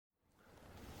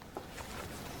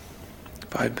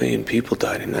5 billion people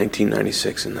died in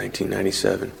 1996 and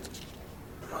 1997.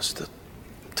 Almost the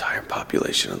entire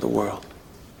population of the world.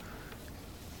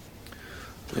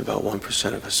 Only about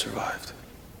 1% of us survived.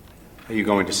 Are you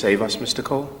going to save us, Mr.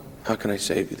 Cole? How can I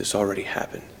save you? This already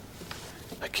happened.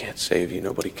 I can't save you.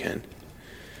 Nobody can.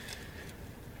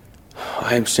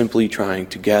 I am simply trying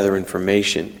to gather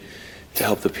information to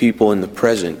help the people in the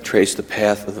present trace the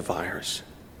path of the virus.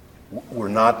 We're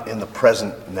not in the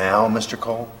present now, Mr.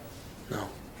 Cole? No.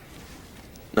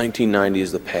 1990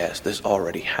 is the past. This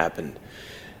already happened.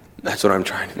 That's what I'm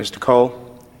trying to... Mr.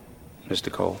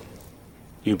 Cole,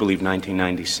 you believe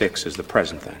 1996 is the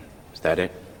present then? Is that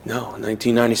it? No,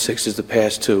 1996 is the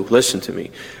past too. Listen to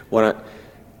me. What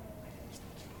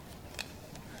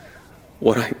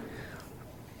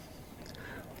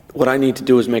I need to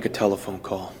do is make a telephone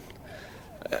call.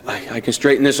 I can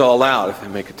straighten this all out if I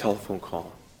make a telephone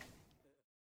call.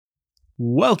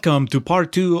 Welcome to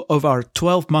part 2 of our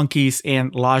 12 Monkeys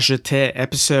and La Jetée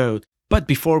episode. But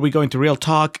before we go into real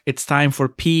talk, it's time for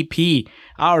PP,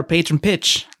 our patron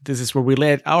pitch. This is where we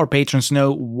let our patrons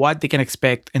know what they can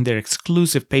expect in their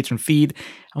exclusive patron feed,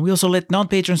 and we also let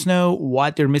non-patrons know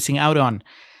what they're missing out on.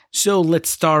 So let's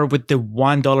start with the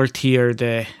 $1 tier,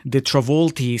 the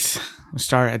Travolties. We'll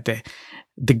start at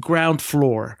the ground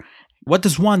floor. What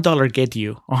does $1 get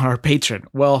you on our Patreon?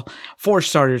 Well, for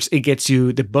starters, it gets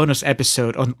you the bonus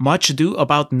episode on Much Ado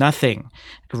About Nothing,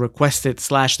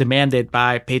 requested/demanded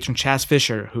by patron Chaz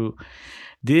Fisher, who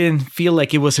didn't feel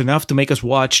like it was enough to make us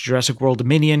watch Jurassic World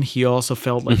Dominion. He also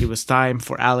felt like it was time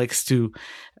for Alex to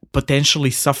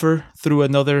potentially suffer through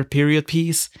another period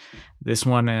piece. This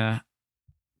one,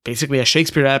 basically a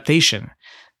Shakespeare adaptation.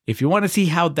 If you want to see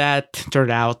how that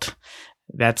turned out,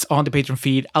 that's on the Patreon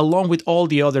feed, along with all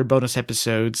the other bonus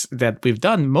episodes that we've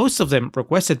done, most of them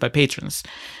requested by patrons.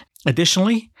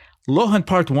 Additionally, Lohan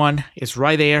Part 1 is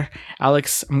right there.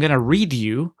 Alex, I'm going to read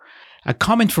you a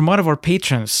comment from one of our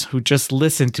patrons who just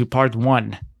listened to Part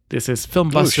 1. This is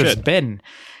Filmbusters Ben.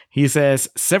 He says,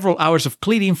 several hours of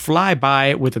cleaning fly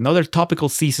by with another topical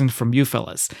season from you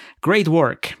fellas. Great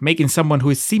work, making someone who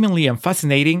is seemingly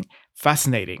unfascinating,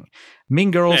 fascinating.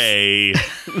 Mean Girls... Hey!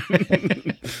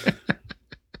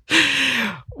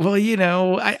 Well, you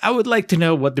know, I would like to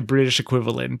know what the British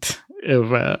equivalent of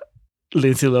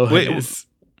Lindsay Lohan is.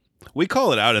 We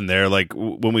call it out in there, like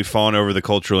when we've fallen over the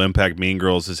cultural impact Mean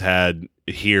Girls has had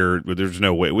here. There's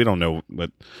no way. We don't know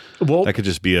what. Well, that could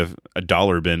just be a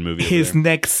dollar bin movie. His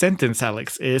next sentence,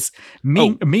 Alex, is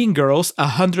Mean Girls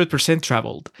 100%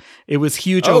 traveled. It was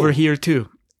huge over here too.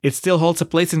 It still holds a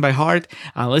place in my heart.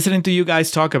 And listening to you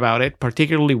guys talk about it,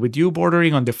 particularly with you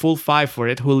bordering on the full 5 for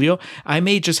it, Julio, I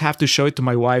may just have to show it to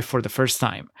my wife for the first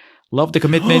time. Love the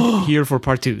commitment. Here for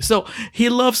part 2. So he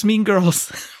loves Mean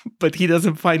Girls, but he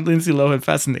doesn't find Lindsay Lohan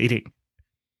fascinating.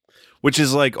 Which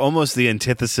is like almost the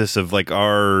antithesis of like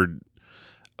our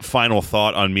final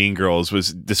thought on Mean Girls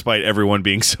was, despite everyone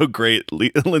being so great,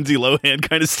 Lindsay Lohan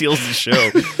kind of steals the show.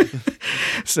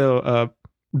 So,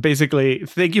 basically,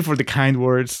 thank you for the kind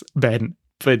words, Ben,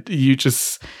 but you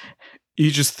just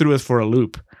threw us for a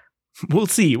loop. We'll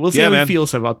see how he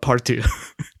feels about part 2. I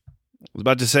was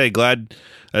about to say, glad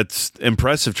that's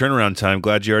impressive turnaround time.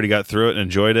 Glad you already got through it and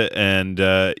enjoyed it. And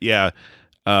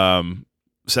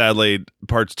sadly,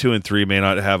 parts 2 and 3 may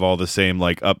not have all the same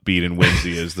like upbeat and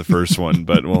whimsy as the first one,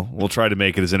 but we'll try to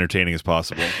make it as entertaining as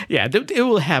possible. Yeah, it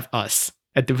will have us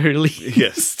at the very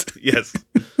least. Yes.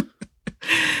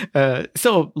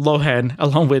 So Lohan,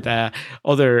 along with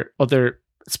other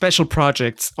special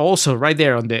projects, also right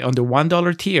there on the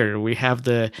 $1 tier, we have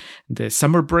the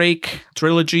Summer Break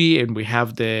trilogy, and we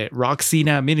have the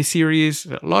Roxina miniseries.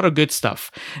 A lot of good stuff.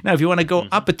 Now, if you want to go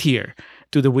up a tier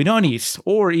to the Winonis,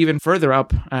 or even further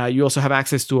up, you also have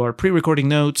access to our pre-recording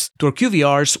notes, to our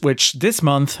QVRs, which this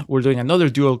month we're doing another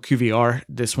dual QVR.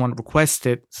 This one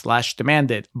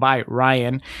requested/demanded by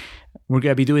Ryan. We're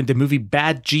going to be doing the movie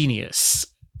Bad Genius.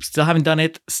 Still haven't done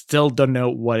it. Still don't know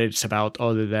what it's about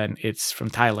other than it's from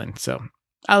Thailand. So,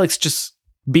 Alex, just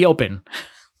be open.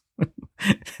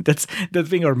 That's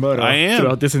being our motto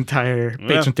throughout this entire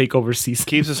Patron Takeover season.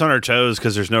 Keeps us on our toes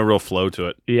because there's no real flow to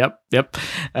it. Yep.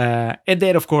 And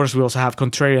then, of course, we also have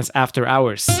Contrarians After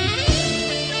Hours.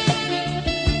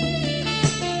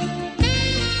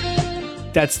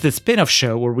 That's the spin-off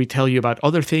show where we tell you about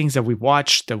other things that we've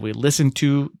watched, that we listened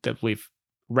to, that we've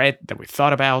read, that we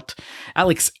thought about.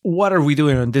 Alex, what are we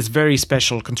doing on this very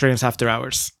special Contrarians After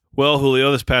Hours? Well,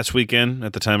 Julio, this past weekend,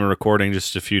 at the time of recording,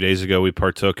 just a few days ago, we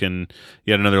partook in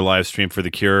yet another live stream for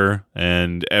The Cure.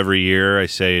 And every year, I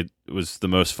say it was the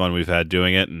most fun we've had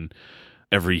doing it. And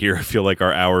every year, I feel like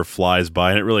our hour flies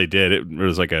by. And it really did. It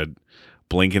was like a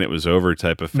blink and it was over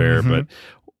type affair. But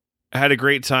I had a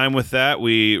great time with that.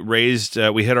 We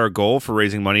hit our goal for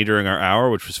raising money during our hour,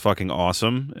 which was fucking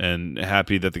awesome, and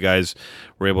happy that the guys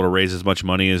were able to raise as much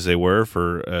money as they were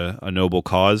for a noble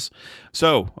cause.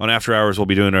 So on After Hours, we'll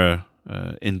be doing a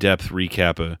in-depth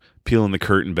recap, peeling the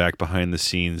curtain back behind the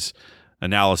scenes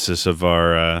analysis of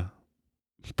our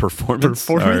performance.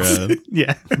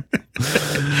 Yeah.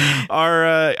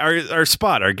 our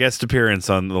spot, our guest appearance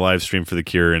on the live stream for The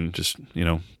Cure, and just,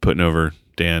 putting over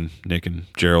Dan, Nick, and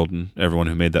Gerald, and everyone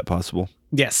who made that possible.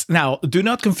 Yes. Now, do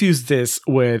not confuse this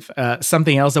with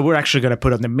something else that we're actually going to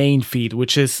put on the main feed,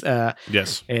 which is,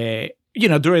 yes.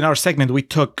 During our segment, we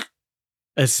took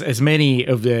as many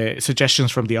of the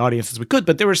suggestions from the audience as we could,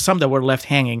 but there were some that were left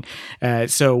hanging.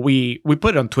 So we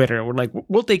put it on Twitter. We're like,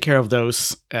 we'll take care of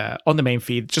those on the main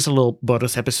feed, just a little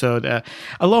bonus episode,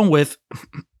 along with,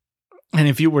 and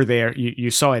if you were there,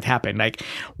 you saw it happen. Like,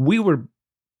 we were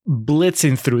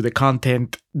blitzing through the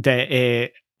content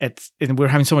that and we're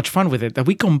having so much fun with it that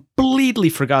we completely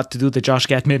forgot to do the Josh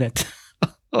Gad Minute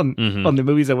on the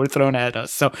movies that were thrown at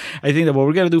us. So I think that what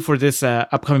we're going to do for this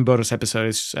upcoming bonus episode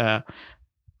is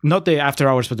not the After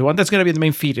Hours, but the one that's going to be in the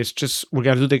main feed is just, we're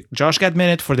going to do the Josh Gad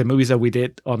Minute for the movies that we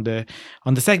did on the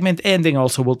segment, and then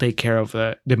also we'll take care of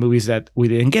the movies that we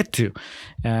didn't get to.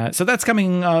 So that's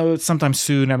coming sometime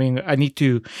soon. I mean, I need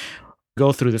to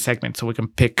go through the segment so we can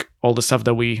pick all the stuff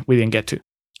that we didn't get to.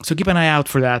 So keep an eye out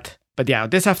for that. But yeah,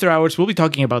 this After Hours, we'll be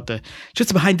talking about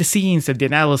just behind the scenes and the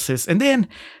analysis, and then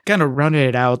kind of rounding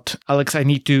it out. Alex, I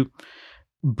need to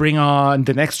bring on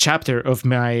the next chapter of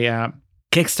my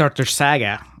Kickstarter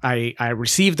saga. I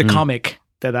received the comic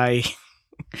that I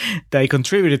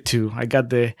contributed to. I got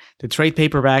the trade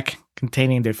paperback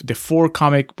containing the 4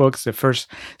 comic books, the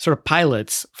first sort of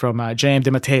pilots from J.M.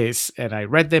 DeMatteis, and I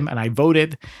read them and I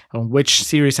voted on which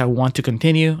series I want to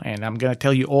continue, and I'm gonna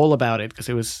tell you all about it because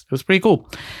it was pretty cool.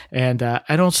 And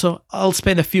I'll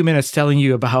spend a few minutes telling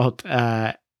you about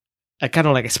a kind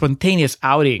of like a spontaneous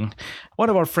outing.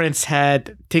 One of our friends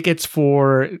had tickets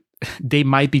for They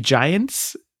Might Be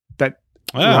Giants, that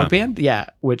rock band,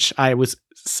 which I was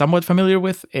somewhat familiar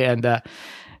with, and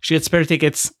she had spare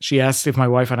tickets. She asked if my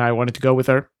wife and I wanted to go with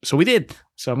her, so we did.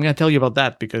 So I'm going to tell you about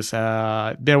that because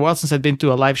it's been a while since I've been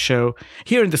to a live show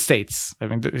here in the States. I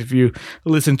mean, if you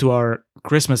listen to our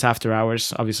Christmas After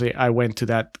Hours, obviously I went to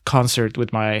that concert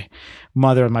with my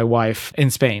mother and my wife in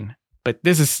Spain. But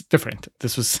this is different.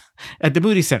 This was at the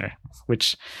Moody Center,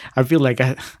 which I feel like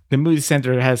the Moody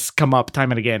Center has come up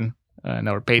time and again in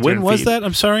our Patreon When was feed. that?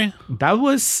 I'm sorry? That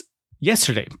was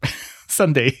yesterday,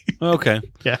 Sunday. Okay.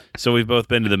 Yeah. So we've both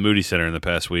been to the Moody Center in the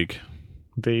past week.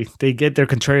 They get their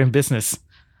contrarian business.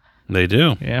 They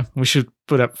do. Yeah. We should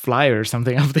put up flyer or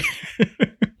something up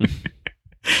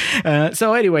there.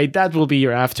 So anyway, that will be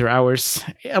your After Hours,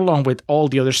 along with all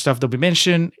the other stuff that we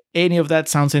mentioned. Any of that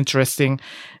sounds interesting,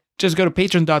 just go to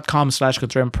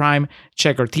patreon.com/Contrarian Prime,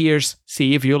 check our tiers,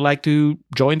 see if you'd like to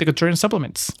join the Contrarian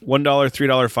supplements. $1,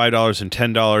 $3, $5, and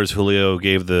 $10. Julio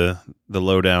gave the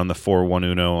lowdown, the 4-1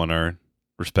 Uno on our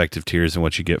respective tiers and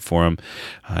what you get for them.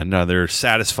 Another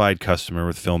satisfied customer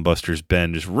with Filmbusters,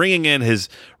 Ben, just ringing in his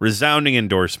resounding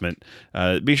endorsement.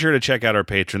 Be sure to check out our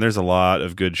Patreon. There's a lot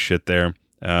of good shit there.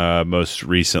 Most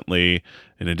recently,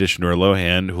 in addition to our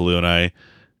Lohan, Julio and I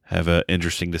have an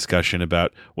interesting discussion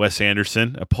about Wes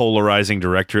Anderson, a polarizing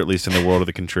director, at least in the world of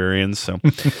the Contrarians. So,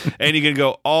 and you can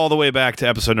go all the way back to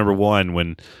episode number 1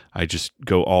 when I just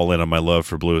go all in on my love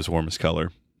for blue is warmest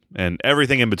color and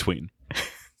everything in between.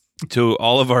 To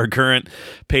all of our current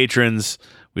patrons,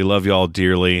 we love you all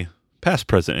dearly, past,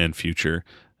 present, and future.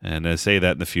 And I say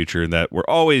that in the future, that we're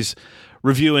always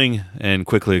reviewing and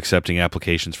quickly accepting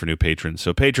applications for new patrons.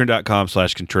 So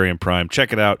patreon.com/Contrarian Prime.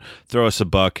 Check it out. Throw us a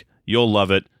buck. You'll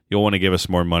love it. You'll want to give us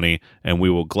more money, and we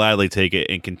will gladly take it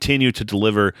and continue to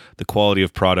deliver the quality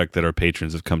of product that our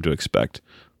patrons have come to expect.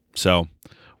 So,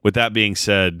 with that being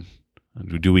said,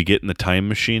 do we get in the time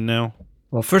machine now?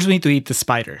 Well, first we need to eat the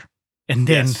spider, and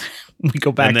then we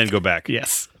go back. And then go back.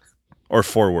 Yes. Or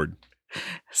forward.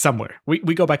 Somewhere. We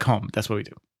go back home. That's what we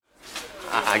do.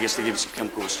 I guess they give you some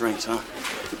chemical restraints, huh?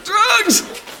 Drugs!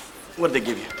 What did they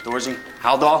give you? Thorazine?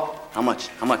 Haldol? How much?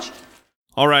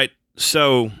 All right.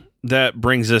 So that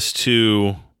brings us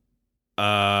to,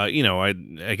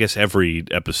 I guess every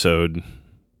episode,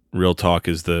 Real Talk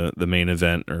is the main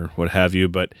event or what have you.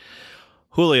 But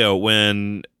Julio,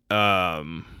 when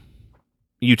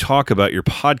you talk about your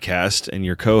podcast and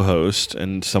your co-host,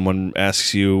 and someone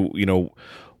asks you,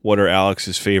 what are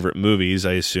Alex's favorite movies?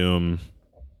 I assume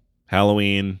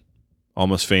Halloween,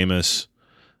 Almost Famous.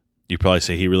 You probably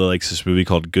say he really likes this movie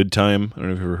called Good Time. I don't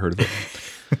know if you've ever heard of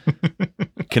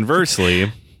it.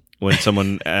 Conversely, when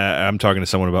someone I'm talking to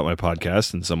someone about my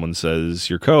podcast and someone says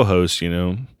your co-host,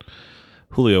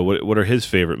 Julio, what are his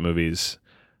favorite movies?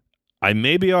 I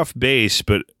may be off base,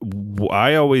 but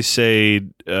I always say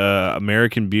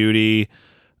American Beauty,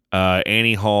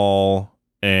 Annie Hall,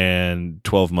 and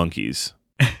 12 Monkeys.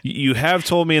 You have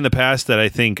told me in the past that I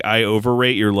think I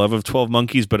overrate your love of 12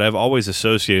 Monkeys, but I've always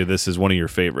associated this as one of your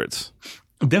favorites.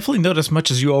 Definitely not as much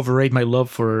as you overrate my love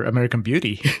for American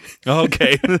Beauty.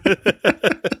 Okay.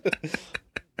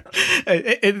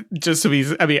 Just to be,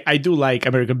 I mean, I do like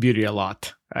American Beauty a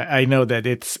lot. I know that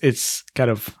it's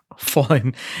kind of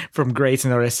fallen from grace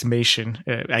in our estimation.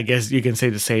 I guess you can say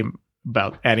the same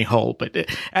about Annie Hall, but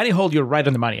Annie Hall, you're right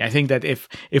on the money. I think that if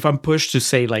I'm pushed to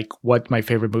say like what my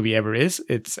favorite movie ever is,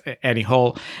 it's Annie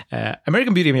Hall.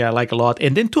 American Beauty, I like a lot,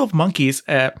 and then 12 Monkeys,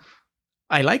 I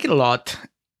like it a lot.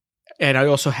 And I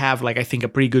also have, like, I think a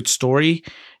pretty good story,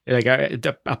 like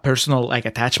a personal like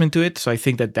attachment to it. So I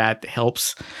think that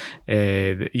helps.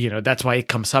 That's why it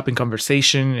comes up in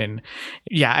conversation. And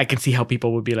yeah, I can see how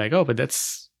people would be like, oh, but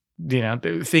that's,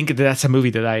 think that that's a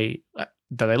movie that I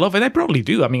love. And I probably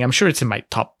do. I mean, I'm sure it's in my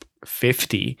top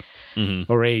 50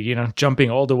 already,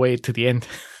 jumping all the way to the end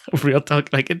of Real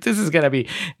Talk. Like,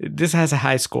 this has a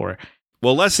high score.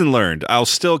 Well, lesson learned. I'll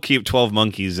still keep 12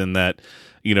 Monkeys in that,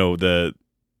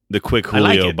 the quick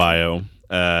Julio bio.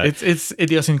 It's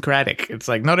idiosyncratic. It's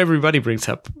like not everybody brings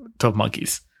up 12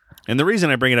 Monkeys. And the reason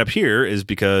I bring it up here is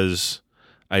because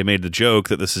I made the joke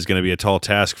that this is going to be a tall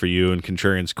task for you in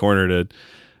Contrarian's Corner to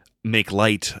make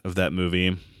light of that movie.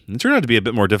 And it turned out to be a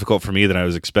bit more difficult for me than I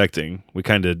was expecting. We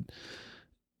kind of...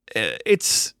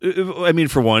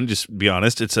 for one, just be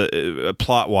honest, it's a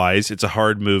plot-wise, it's a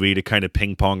hard movie to kind of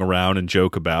ping-pong around and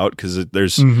joke about because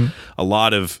there's a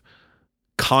lot of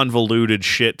convoluted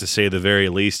shit, to say the very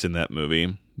least, in that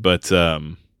movie. But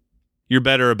you're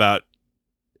better about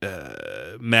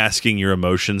masking your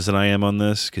emotions than I am on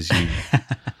this, because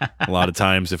a lot of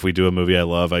times if we do a movie I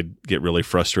love, I get really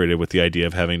frustrated with the idea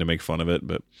of having to make fun of it.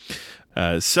 But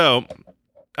so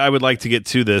I would like to get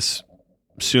to this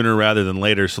sooner rather than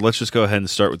later, so let's just go ahead and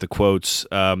start with the quotes.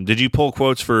 Did you pull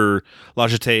quotes for La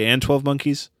Jetée and 12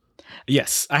 Monkeys?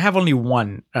 Yes, I have only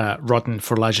one rotten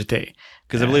for La Jetée.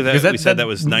 Because I believe we said that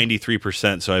was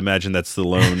 93%, so I imagine that's the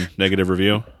lone negative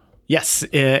review. Yes,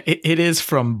 it is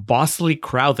from Bosley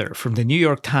Crowther from the New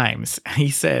York Times. He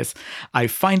says, I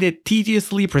find it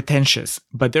tediously pretentious,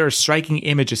 but there are striking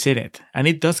images in it, and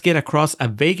it does get across a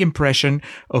vague impression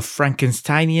of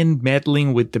Frankensteinian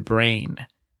meddling with the brain.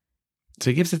 So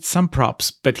he gives it some props,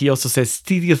 but he also says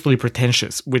tediously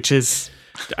pretentious, which is...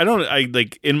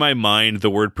 in my mind, the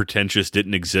word pretentious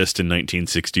didn't exist in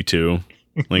 1962.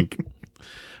 Like...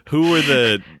 Who were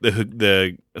the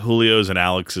Julios and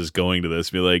Alexes going to this?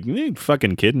 Be like, you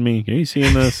fucking kidding me? Are you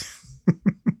seeing this?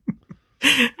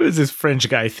 Who does this French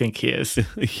guy think he is?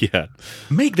 Yeah.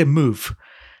 Make the move.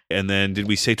 And then did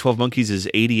we say 12 Monkeys is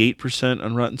 88%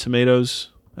 on Rotten Tomatoes?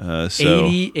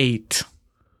 88.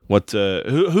 What?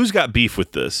 Who's got beef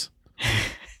with this?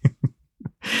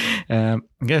 I'm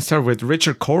going to start with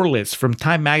Richard Corliss from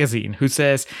Time Magazine, who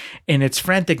says, in its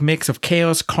frantic mix of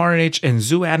chaos, carnage, and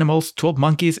zoo animals, 12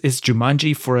 Monkeys is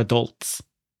Jumanji for adults.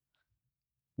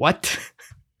 What?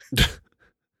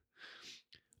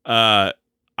 I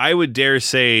would dare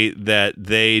say that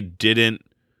they didn't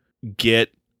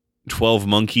get 12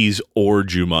 Monkeys or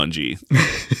Jumanji.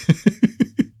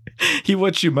 He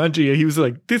watched Jumanji and he was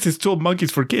like, this is 12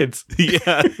 Monkeys for kids.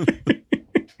 Yeah.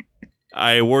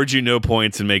 I award you no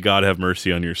points, and may God have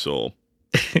mercy on your soul.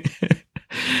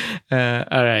 All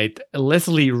right.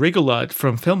 Leslie Rigolot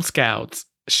from Film Scouts.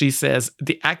 She says,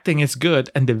 the acting is good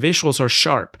and the visuals are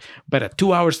sharp, but at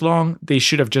 2 hours long, they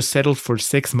should have just settled for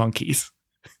 6 monkeys.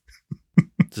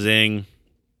 Zing.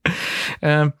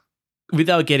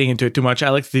 Without getting into it too much,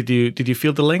 Alex, did you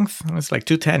feel the length? It's like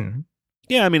 2:10.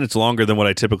 Yeah, I mean, it's longer than what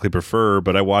I typically prefer,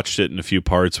 but I watched it in a few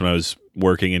parts when I was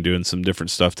working and doing some different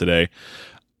stuff today.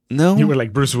 No. You were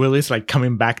like Bruce Willis, like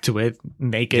coming back to it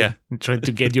naked, and trying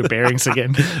to get your bearings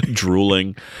again.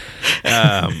 Drooling.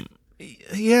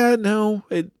 Yeah, no.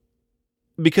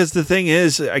 Because the thing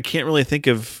is, I can't really think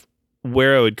of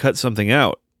where I would cut something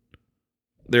out.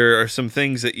 There are some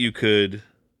things that you could...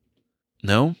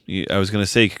 No? I was going to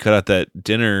say you could cut out that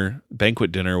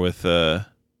banquet dinner with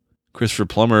Christopher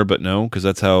Plummer, but no, because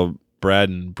that's how Brad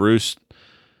and Bruce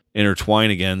intertwine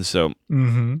again. So,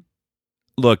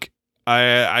 Look,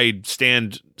 I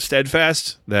stand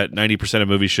steadfast that 90% of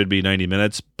movies should be 90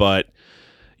 minutes, but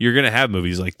you're going to have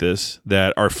movies like this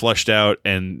that are fleshed out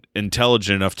and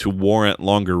intelligent enough to warrant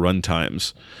longer run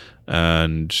times.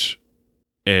 And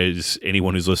as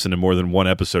anyone who's listened to more than one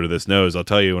episode of this knows, I'll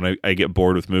tell you, when I get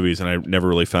bored with movies, and I never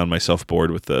really found myself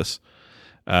bored with this.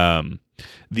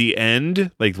 The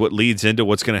end, like what leads into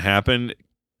what's going to happen,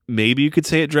 maybe you could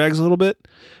say it drags a little bit,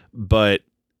 but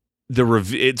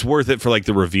it's worth it for like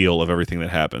the reveal of everything that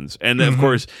happens. And of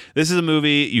course, this is a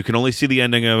movie, you can only see the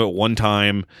ending of it one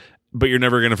time, but you're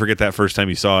never going to forget that first time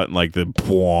you saw it, and like the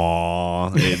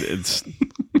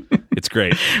it's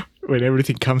great when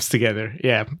everything comes together.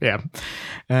 Yeah.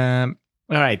 All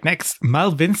right, next,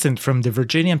 Mal Vincent from the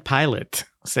Virginian Pilot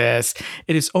says,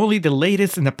 "It is only the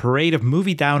latest in a parade of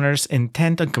movie downers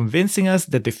intent on convincing us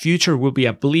that the future will be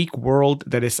a bleak world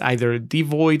that is either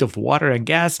devoid of water and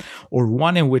gas or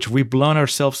one in which we've blown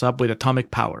ourselves up with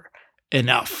atomic power.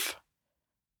 Enough."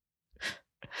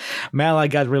 Mal, I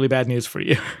got really bad news for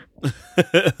you.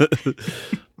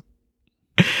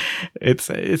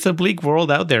 It's a bleak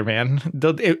world out there, man.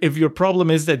 If your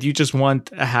problem is that you just want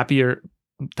a happier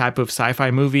type of sci-fi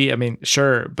movie, I mean,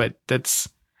 sure, but that's...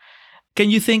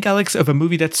 Can you think, Alex, of a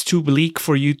movie that's too bleak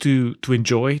for you to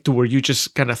enjoy, to where you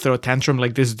just kind of throw a tantrum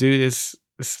like this dude is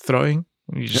throwing?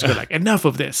 You just go like, enough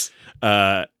of this.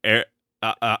 Ariana,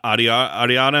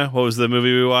 what was the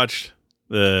movie we watched?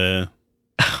 The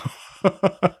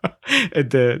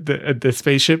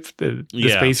spaceship, the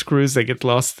space cruise that gets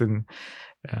lost, and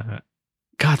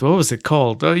God, what was it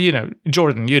called? Oh,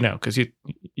 Jordan, because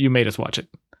you made us watch it.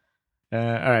 All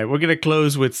right, we're going to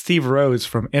close with Steve Rhodes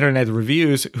from Internet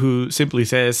Reviews, who simply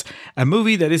says, "A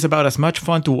movie that is about as much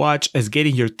fun to watch as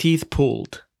getting your teeth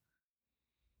pulled."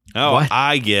 Oh, what?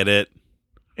 I get it.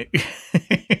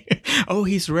 Oh,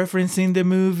 he's referencing the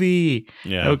movie.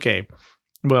 Yeah. Okay.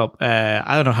 Well,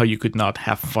 I don't know how you could not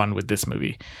have fun with this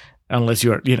movie, unless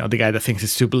you're, the guy that thinks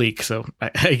it's too bleak. So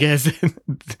I guess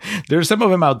there's some of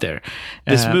them out there.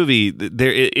 This movie,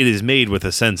 it is made with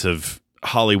a sense of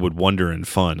Hollywood wonder and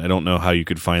fun. I don't know how you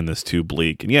could find this too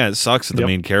bleak. And yeah, it sucks that the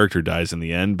main character dies in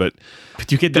the end, but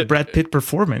you get the Brad Pitt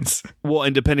performance. Well,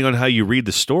 and depending on how you read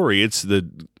the story,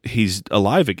 he's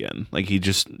alive again. Like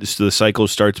the cycle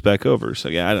starts back over. So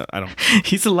yeah, I don't.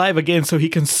 He's alive again, so he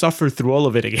can suffer through all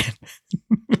of it again.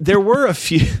 There were a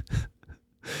few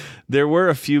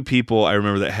people I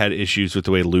remember that had issues with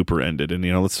the way Looper ended. And,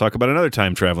 let's talk about another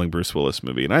time traveling Bruce Willis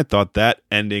movie. And I thought that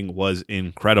ending was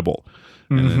incredible.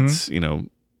 And it's,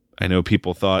 I know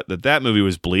people thought that movie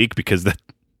was bleak because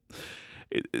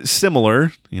it's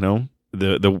similar,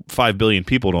 the 5 billion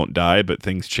people don't die, but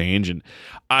things change. And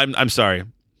I'm sorry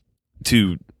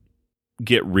to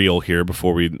get real here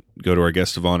before we go to our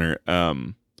guest of honor.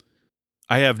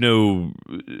 I have no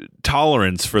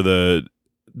tolerance for the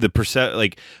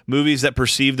movies that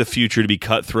perceive the future to be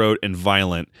cutthroat and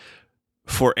violent.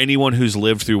 For anyone who's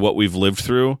lived through what we've lived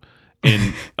through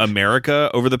in America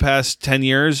over the past 10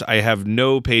 years, I have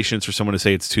no patience for someone to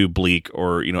say it's too bleak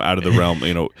or, out of the realm.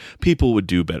 People would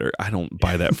do better. I don't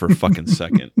buy that for a fucking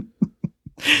second.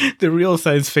 The real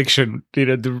science fiction,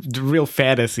 the real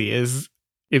fantasy is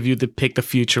if you depict a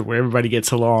future where everybody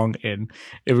gets along and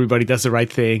everybody does the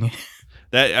right thing.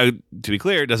 That, to be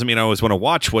clear, it doesn't mean I always want to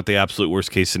watch what the absolute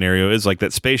worst case scenario is, like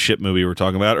that spaceship movie we're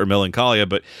talking about, or Melancholia.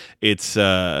 But it's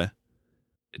to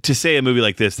say a movie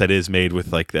like this that is made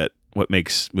with like that, what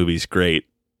makes movies great,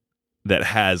 that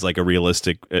has like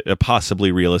a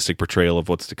possibly realistic portrayal of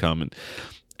what's to come. And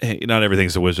hey, not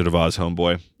everything's the Wizard of Oz,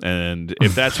 homeboy. And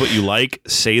if that's what you like,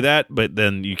 say that. But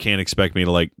then you can't expect me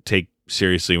to like take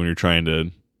seriously when you're trying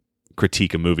to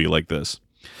critique a movie like this.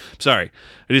 Sorry.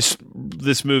 This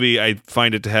movie, I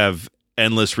find it to have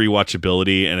endless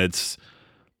rewatchability, and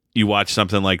you watch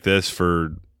something like this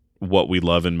for what we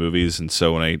love in movies, and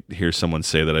so when I hear someone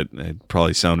say that, I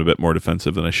probably sound a bit more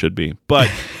defensive than I should be.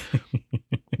 But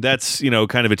that's,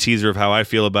 kind of a teaser of how I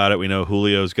feel about it. We know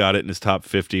Julio's got it in his top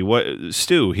 50. What,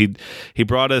 Stu, he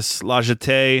brought us La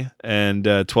Jetée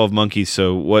and 12 Monkeys,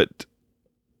 so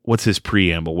what's his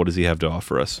preamble? What does he have to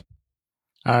offer us?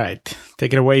 All right,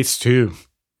 take it away, Stu.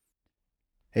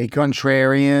 Hey,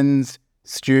 contrarians,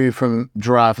 Stu from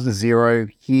Draft Zero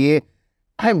here.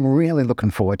 I'm really looking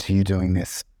forward to you doing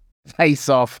this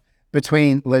face-off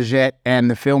between Leggett and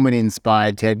the film it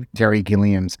inspired Terry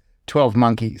Gilliam's 12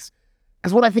 Monkeys.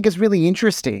 Because what I think is really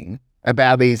interesting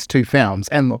about these two films,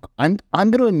 and look, I'm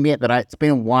going to admit that it's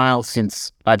been a while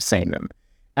since I've seen them,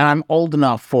 and I'm old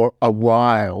enough for a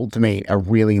while to mean a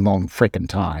really long frickin'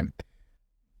 time.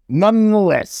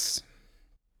 Nonetheless,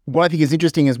 what I think is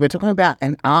interesting is we're talking about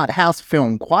an art house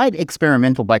film, quite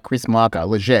experimental by Chris Marker,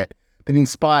 Leggett, that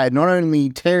inspired not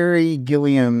only Terry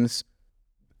Gilliam's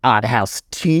art house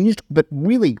tinged, but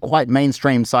really quite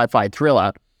mainstream sci-fi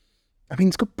thriller. I mean,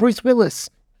 it's got Bruce Willis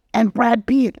and Brad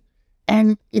Pitt,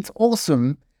 and it's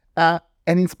awesome.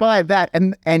 and inspired that,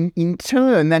 and in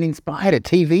turn that inspired a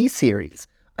TV series.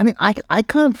 I mean, I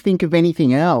can't think of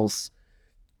anything else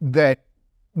that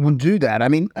would do that. I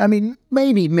mean,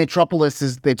 maybe Metropolis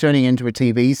is they're turning into a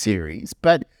TV series,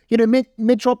 but you know,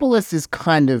 Metropolis is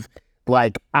kind of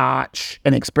like arch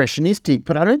and expressionistic,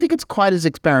 but I don't think it's quite as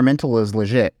experimental as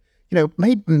Leggett. You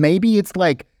know, maybe it's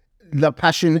like La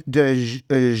Passion de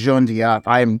Jeanne d'Arc.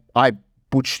 I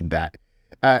butchered that.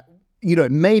 You know,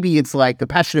 maybe it's like The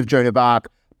Passion of Joan of Arc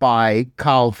by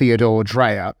Carl Theodor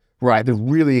Dreyer, right? The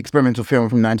really experimental film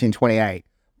from 1928,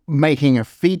 making a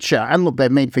feature. And look,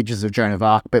 they've made features of Joan of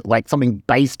Arc, but like something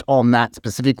based on that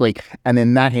specifically, and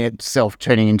then that in itself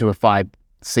turning into a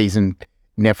 5-season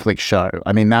Netflix show.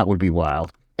 I mean, that would be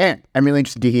wild. And I'm really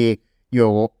interested to hear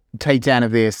your takedown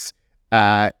of this,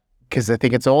 because I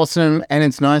think it's awesome, and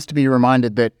it's nice to be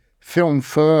reminded that film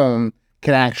form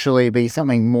can actually be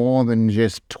something more than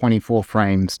just 24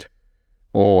 frames,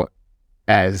 or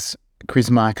as Chris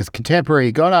Marker's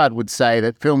contemporary Goddard would say,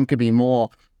 that film could be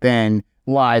more than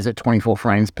lies at 24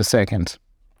 frames per second.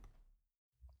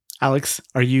 Alex,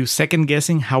 are you second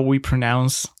guessing how we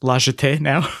pronounce La Jetée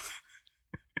now?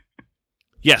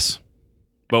 Yes,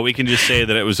 but we can just say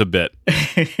that it was a bit.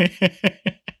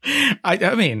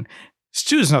 I mean,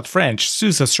 Stu's not French,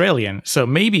 Stu's Australian, so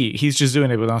maybe he's just doing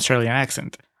it with an Australian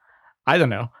accent. I don't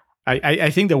know. I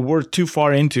think that we're too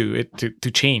far into it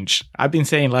to change. I've been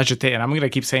saying La Jetée, and I'm going to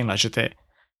keep saying La Jetée.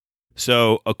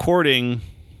 So, according...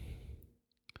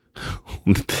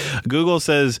 Google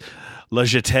says La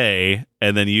Jetée,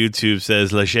 and then YouTube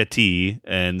says La Jetée,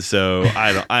 and so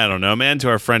I don't know, man. To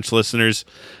our French listeners,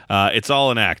 it's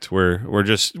all an act.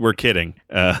 We're kidding.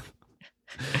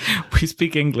 We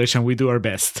speak English and we do our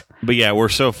best. But yeah, we're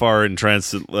so far in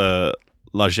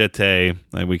La Jetée,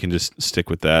 and we can just stick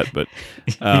with that. But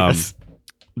Yes.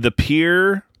 the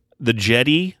pier, the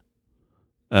jetty,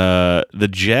 the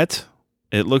jet,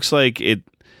 it looks like it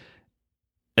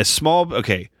a small.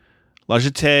 Okay, La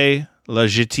Jetée, La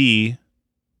Jetée,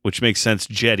 which makes sense.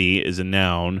 Jetty is a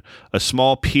noun. A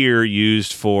small pier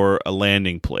used for a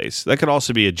landing place. That could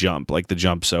also be a jump, like the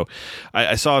jump. So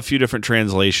I saw a few different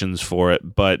translations for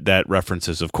it, but that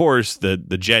references, of course, the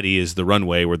jetty is the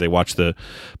runway where they watch the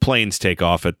planes take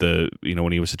off at the, you know,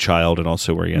 when he was a child, and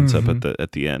also where he ends up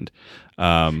at the end.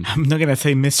 I'm not going to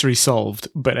say mystery solved,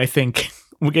 but I think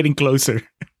we're getting closer.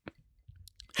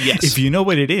 Yes. If you know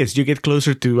what it is, you get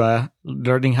closer to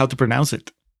learning how to pronounce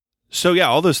it. So yeah,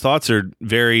 all those thoughts are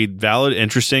very valid,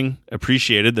 interesting,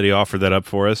 appreciated that he offered that up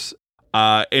for us.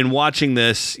 In watching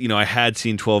this, you know, I had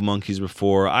seen 12 Monkeys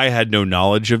before. I had no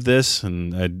knowledge of this,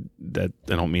 and I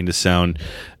don't mean to sound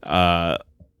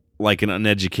like an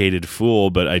uneducated fool,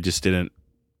 but I just didn't.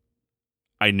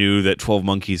 I knew that 12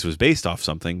 Monkeys was based off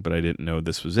something, but I didn't know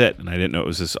this was it. And I didn't know it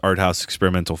was this art house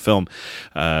experimental film,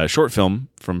 short film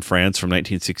from France from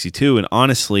 1962. And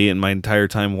honestly, in my entire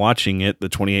time watching it, the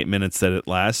 28 minutes that it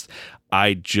lasts,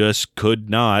 I just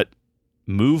could not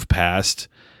move past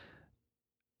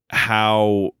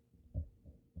how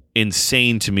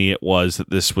insane to me it was that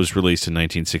this was released in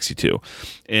 1962.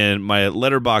 In my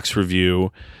Letterboxd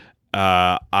review,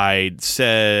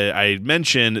 I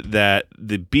mentioned that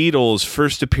the Beatles'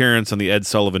 first appearance on the Ed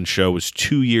Sullivan Show was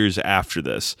 2 years after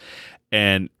this,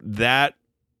 and that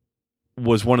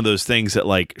was one of those things that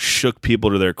like shook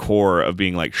people to their core of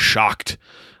being like shocked.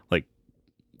 Like,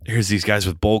 here's these guys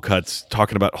with bowl cuts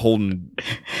talking about holding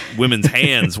women's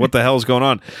hands. What the hell's going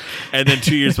on? And then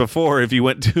 2 years before, if you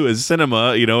went to a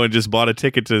cinema, you know, and just bought a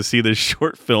ticket to see this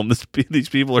short film, these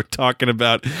people are talking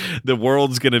about the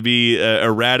world's going to be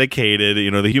eradicated.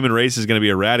 You know, the human race is going to be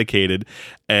eradicated,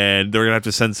 and they're going to have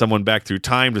to send someone back through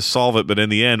time to solve it. But in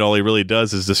the end, all he really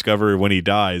does is discover when he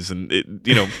dies. And, it,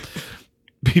 you know,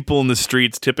 people in the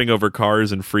streets tipping over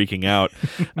cars and freaking out.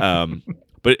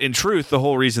 But in truth, the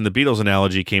whole reason the Beatles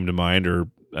analogy came to mind, or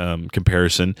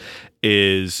comparison,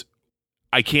 is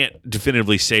I can't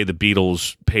definitively say the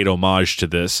Beatles paid homage to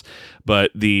this,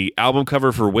 but the album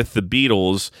cover for With the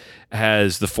Beatles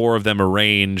has the four of them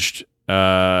arranged,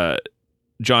 John,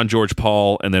 George,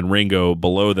 Paul, and then Ringo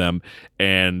below them,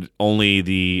 and only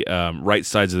the right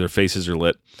sides of their faces are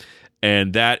lit.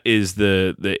 And that is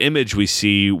the image we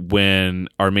see when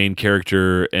our main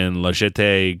character in La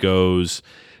Jetée goes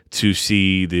to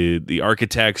see the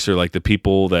architects, or like the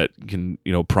people that can,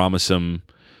 you know, promise him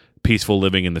peaceful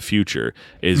living in the future.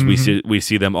 Is we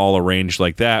see them all arranged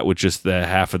like that with just the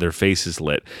half of their faces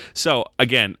lit. So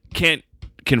again, can't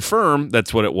confirm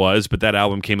that's what it was, but that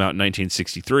album came out in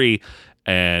 1963,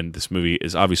 and this movie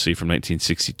is obviously from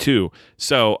 1962.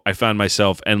 So I found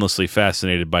myself endlessly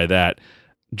fascinated by that,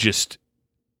 just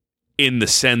in the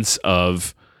sense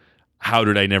of how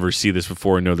did I never see this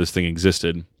before and know this thing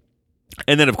existed?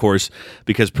 And then, of course,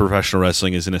 because professional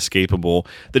wrestling is inescapable,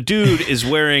 the dude is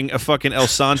wearing a fucking El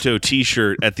Santo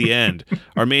t-shirt at the end.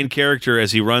 Our main character,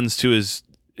 as he runs to his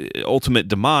ultimate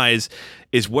demise,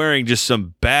 is wearing just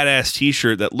some badass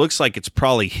t-shirt that looks like it's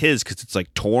probably his because it's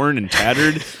like torn and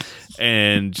tattered.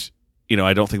 And, you know,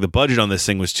 I don't think the budget on this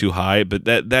thing was too high, but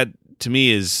that to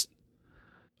me is,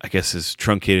 I guess, as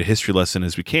truncated history lesson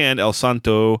as we can. El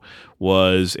Santo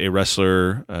was a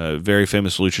wrestler, a very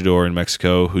famous luchador in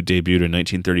Mexico who debuted in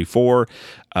 1934.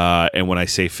 And when I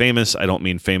say famous, I don't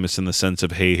mean famous in the sense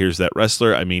of, hey, here's that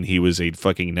wrestler. I mean, he was a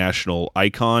fucking national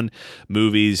icon,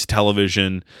 movies,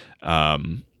 television.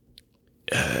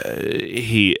 If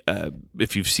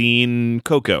you've seen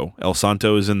Coco, El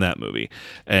Santo is in that movie.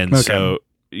 And so,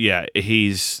 yeah,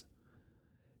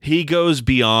 he goes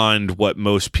beyond what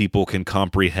most people can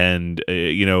comprehend.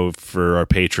 You know, for our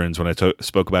patrons, when I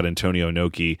spoke about Antonio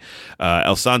Inoki,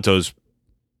 El Santo's,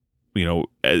 you know,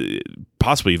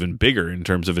 possibly even bigger in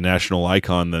terms of a national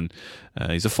icon than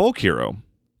he's a folk hero.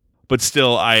 But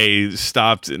still, I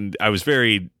stopped and I was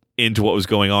very into what was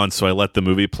going on, so I let the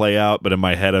movie play out. But in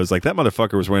my head, I was like, that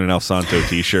motherfucker was wearing an El Santo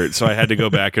t-shirt, so I had to go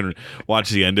back and watch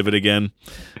the end of it again.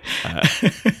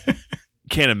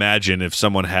 Can't imagine if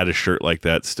someone had a shirt like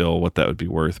that still what that would be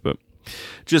worth, but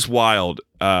just wild.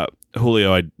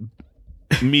 Julio, I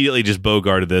immediately just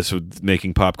bogarted this with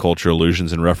making pop culture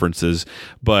allusions and references,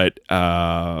 but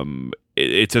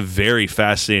it's a very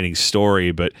fascinating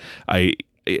story. But I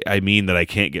mean that I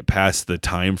can't get past the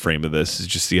time frame of this. It's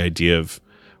just the idea of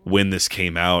when this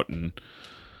came out and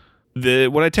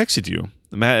what I texted you,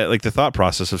 like the thought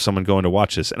process of someone going to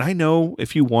watch this. And I know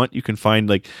if you want, you can find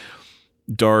like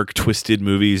dark, twisted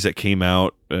movies that came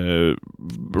out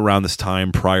around this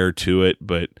time prior to it,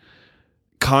 but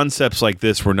concepts like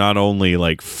this were not only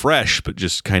like fresh, but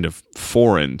just kind of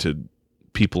foreign to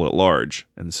people at large.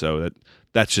 And so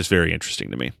that's just very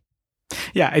interesting to me.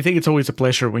 Yeah, I think it's always a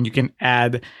pleasure when you can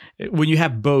add, when you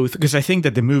have both, because I think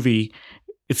that the movie,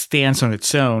 it stands on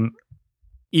its own,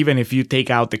 even if you take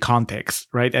out the context,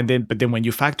 right? But then when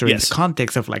you factor in the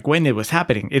context of like when it was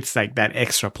happening, it's like that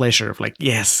extra pleasure of like,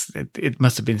 yes, it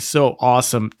must have been so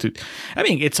awesome I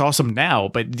mean, it's awesome now,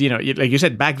 but you know, like you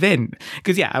said back then,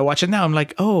 because yeah, I watch it now, I'm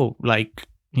like, oh, like,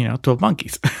 you know, 12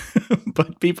 Monkeys.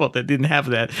 But people that didn't have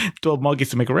that 12 Monkeys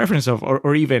to make a reference of,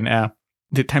 or even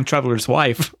the Time Traveler's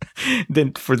Wife,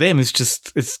 then for them,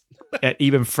 it's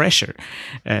even fresher.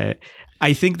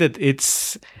 I think that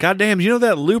it's... Goddamn, you know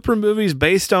that Looper movie's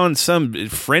based on some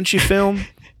Frenchy film?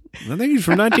 I think it's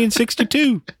from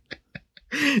 1962.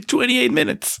 28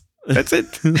 minutes. That's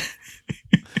it.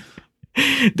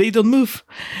 They don't move.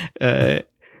 I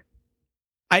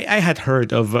had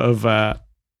heard of La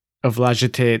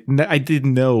Jetée. I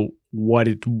didn't know what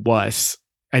it was.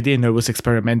 I didn't know it was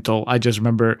experimental. I just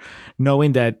remember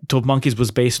knowing that 12 Monkeys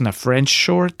was based on a French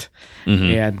short.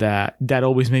 And that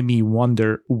always made me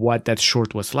wonder what that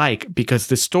short was like, because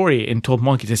the story in 12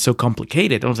 Monkeys is so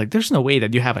complicated. I was like, there's no way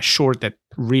that you have a short that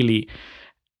really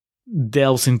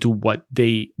delves into what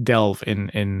they delve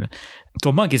in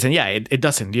 12 Monkeys. And yeah, it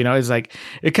doesn't, you know, it's like,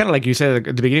 it kind of like you said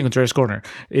at the beginning of Travis Corner,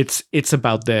 it's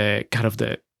about the kind of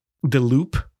the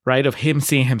loop, right? Of him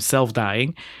seeing himself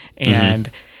dying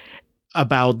and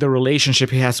about the relationship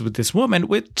he has with this woman,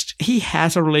 which he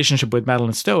has a relationship with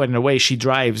Madeline Stowe, and in a way she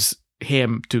drives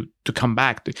him to come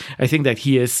back. I think that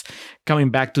he is coming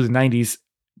back to the 90s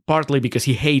partly because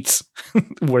he hates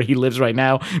where he lives right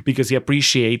now, because he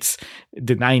appreciates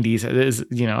the 90s as,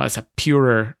 you know, as a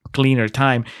purer, cleaner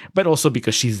time, but also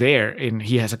because she's there and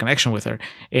he has a connection with her.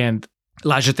 And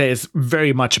La Jetée is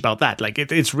very much about that. Like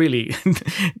it's really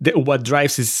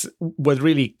what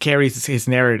really carries his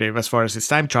narrative as far as his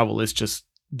time travel is just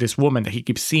this woman that he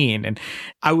keeps seeing. And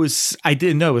I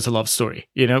didn't know it was a love story,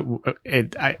 you know.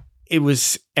 It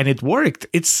was, and it worked.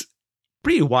 It's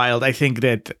pretty wild. I think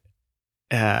that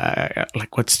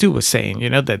like what Stu was saying, you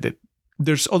know, that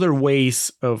there's other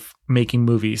ways of making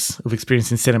movies, of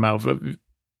experiencing cinema,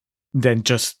 than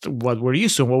just what we're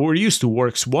used to. And what we're used to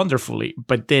works wonderfully.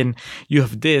 But then you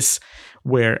have this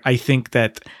where I think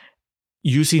that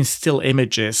using still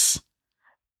images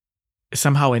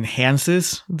somehow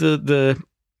enhances the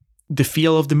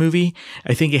feel of the movie.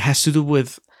 I think it has to do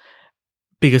with,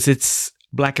 because it's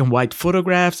black and white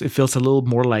photographs, it feels a little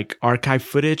more like archive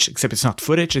footage, except it's not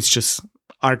footage, it's just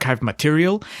archive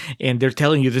material, and they're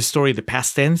telling you this story in the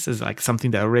past tense is like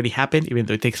something that already happened, even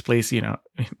though it takes place, you know,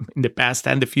 in the past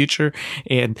and the future.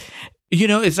 And you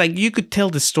know, it's like you could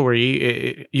tell the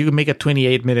story, you could make a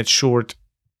 28-minute short,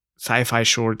 sci-fi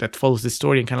short that follows the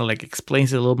story and kind of like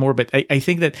explains it a little more, but I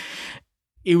think that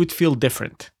it would feel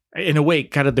different in a way,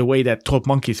 kind of the way that 12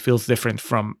 Monkeys feels different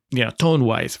from,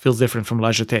 tone-wise, feels different from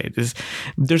La Jetée.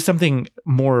 There's something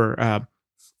more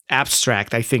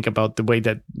abstract, I think, about the way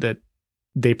that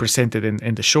they present it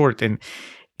in the short, and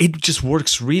it just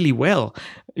works really well.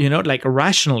 Like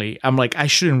rationally, I'm like, I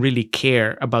shouldn't really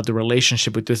care about the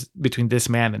relationship between this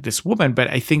man and this woman, but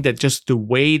I think that just the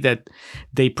way that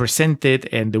they present it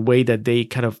and the way that they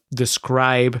kind of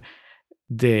describe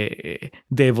the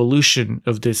evolution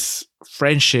of this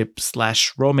friendship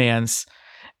 / romance,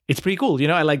 it's pretty cool.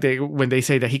 I like when they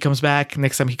say that he comes back,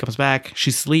 next time he comes back,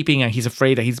 she's sleeping and he's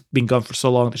afraid that he's been gone for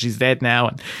so long that she's dead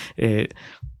now. And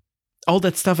all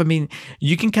that stuff. I mean,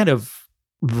 you can kind of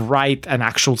write an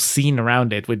actual scene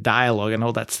around it with dialogue and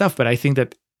all that stuff, but I think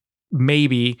that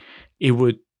maybe it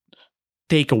would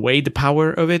take away the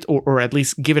power of it, or at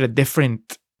least give it a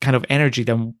different kind of energy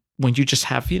than when you just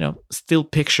have, still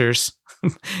pictures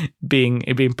being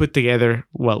put together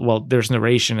while there's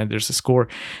narration and there's a score.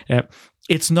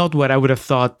 It's not what I would have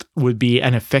thought would be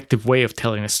an effective way of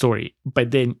telling a story, but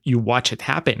then you watch it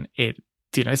happen.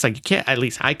 It's like, you can't, at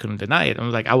least I couldn't deny it.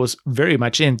 I was very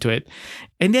much into it.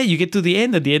 And then you get to the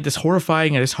end, and the end is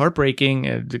horrifying and it's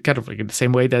heartbreaking, kind of like in the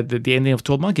same way that the ending of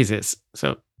 12 Monkeys is.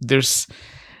 So there's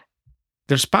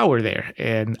power there.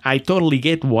 And I totally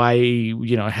get why,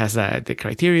 it has the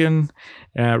Criterion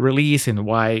release, and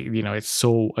why, it's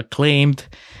so acclaimed.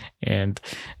 And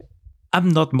I'm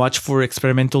not much for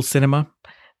experimental cinema.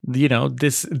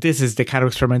 This is the kind of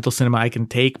experimental cinema I can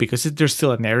take, because there's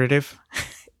still a narrative.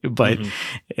 But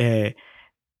I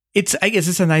guess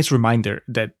it's a nice reminder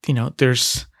that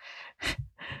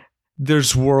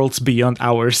there's worlds beyond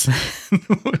ours.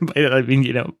 I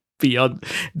mean, beyond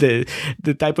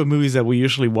the type of movies that we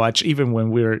usually watch, even when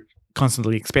we're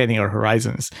constantly expanding our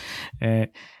horizons.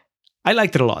 I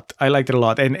liked it a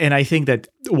lot. And I think that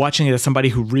watching it as somebody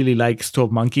who really likes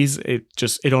 12 Monkeys,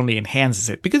 it only enhances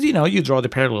it, because, you draw the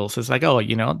parallels. It's like,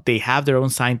 they have their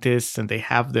own scientists and they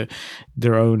have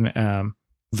their own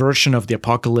version of the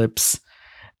apocalypse.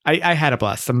 I had a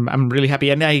blast. I'm really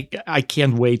happy, and I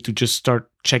can't wait to just start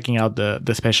checking out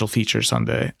the special features on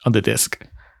the disc.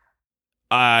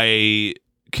 I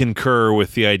concur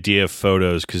with the idea of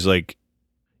photos, because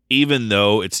even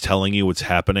though it's telling you what's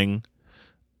happening,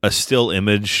 a still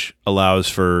image allows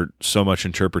for so much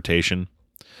interpretation,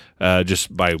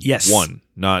 just by one,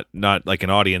 not like an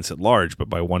audience at large, but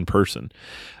by one person.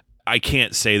 I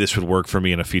can't say this would work for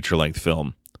me in a feature-length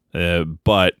film.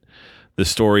 But the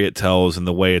story it tells and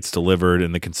the way it's delivered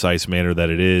in the concise manner that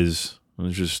it is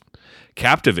just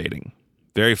captivating.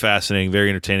 Very fascinating, very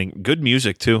entertaining. Good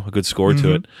music, too. A good score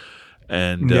to it.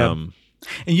 And and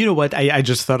you know what? I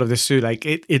just thought of this, too. Like,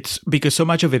 it's because so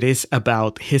much of it is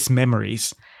about his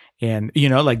memories. And,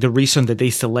 the reason that they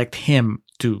select him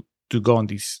to go on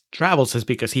these travels is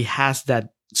because he has that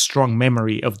strong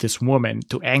memory of this woman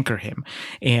to anchor him.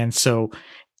 And so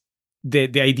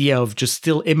the idea of just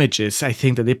still images, I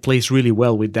think that it plays really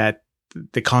well with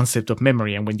the concept of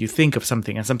memory. And when you think of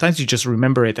something, and sometimes you just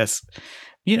remember it as,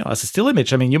 as a still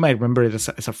image. I mean, you might remember it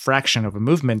as a fraction of a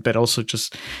movement, but also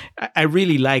just, I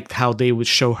really liked how they would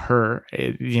show her,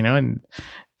 and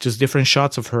just different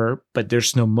shots of her, but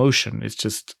there's no motion. It's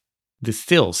just the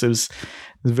stills. It was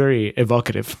very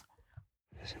evocative.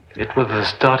 It was the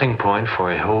starting point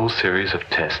for a whole series of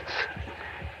tests,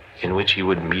 in which he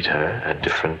would meet her at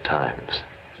different times.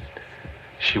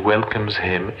 She welcomes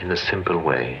him in a simple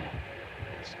way.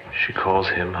 She calls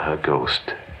him her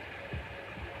ghost.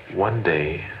 One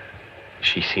day,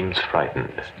 she seems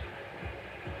frightened.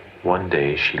 One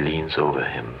day, she leans over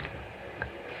him.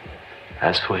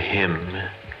 As for him,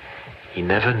 he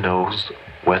never knows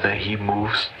whether he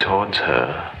moves towards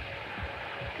her,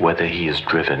 whether he is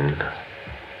driven,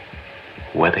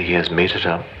 whether he has made it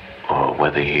up, or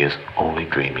whether he is only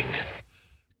dreaming.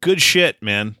 Good shit,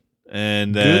 man.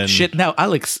 And then, good shit. Now,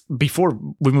 Alex, before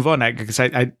we move on, because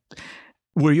I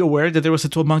were you aware that there was a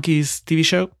 12 Monkeys TV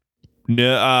show?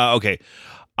 No. Okay.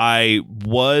 I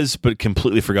was, but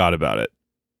completely forgot about it.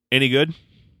 Any good?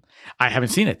 I haven't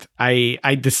seen it.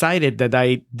 I decided that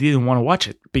I didn't want to watch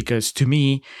it, because to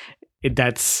me,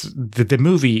 that's the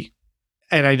movie.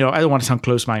 And I know I don't want to sound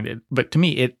close-minded, but to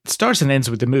me, it starts and ends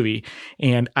with the movie,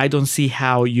 and I don't see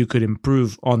how you could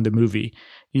improve on the movie,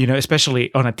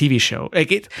 especially on a TV show. I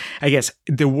guess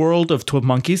the world of 12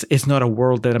 Monkeys is not a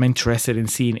world that I'm interested in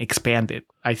seeing expanded.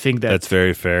 I think that's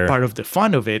very fair. Part of the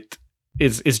fun of it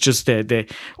is just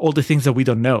all the things that we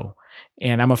don't know,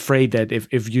 and I'm afraid that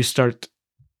if you start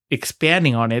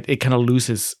expanding on it, it kind of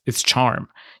loses its charm.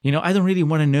 I don't really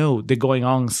want to know the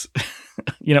going-ons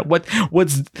You know,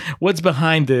 what's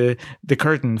behind the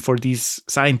curtain for these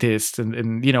scientists,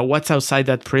 and you know, what's outside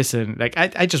that prison. Like,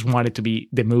 I just want it to be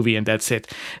the movie, and that's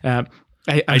it. I'm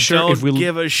sure don't if we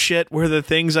give a shit where the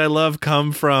things I love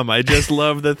come from. I just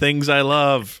love the things I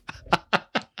love.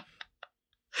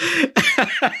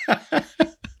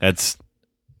 That's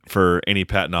for any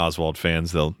Patton Oswalt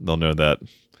fans. They'll know that.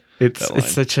 It's line.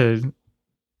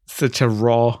 such a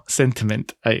raw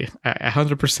sentiment. I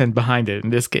 100% behind it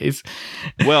in this case.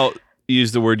 Well,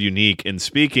 use the word unique. And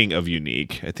speaking of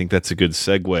unique, I think that's a good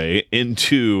segue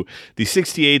into the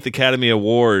 68th Academy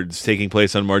Awards taking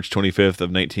place on March 25th of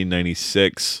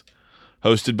 1996,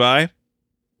 hosted by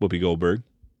Whoopi Goldberg.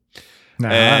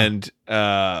 And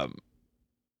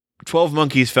 12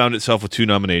 Monkeys found itself with 2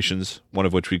 nominations, one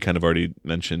of which we kind of already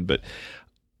mentioned, but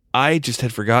I just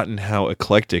had forgotten how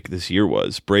eclectic this year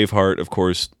was. Braveheart, of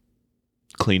course,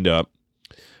 cleaned up.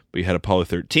 We had Apollo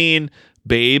 13.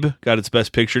 Babe got its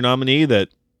Best Picture nominee that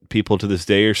people to this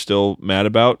day are still mad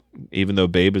about, even though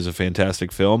Babe is a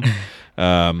fantastic film.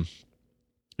 And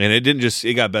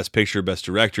it got Best Picture, Best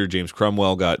Director. James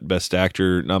Cromwell got Best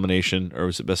Actor nomination, or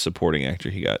was it Best Supporting Actor?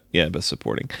 He got, Best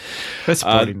Supporting. Best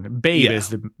Supporting. Babe is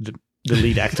the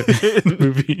lead actor in the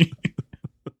movie.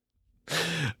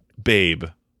 Babe.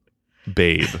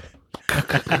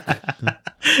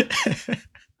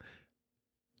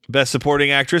 Best Supporting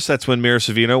Actress, that's when Mira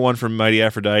Sorvino won for Mighty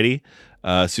Aphrodite.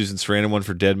 Susan Sarandon won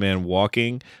for Dead Man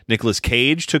Walking. Nicolas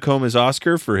Cage took home his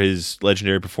Oscar for his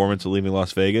legendary performance of Leaving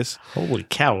Las Vegas. Holy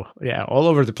cow. Yeah, all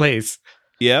over the place.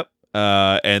 Yep.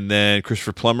 And then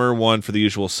Christopher Plummer won for The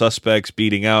Usual Suspects,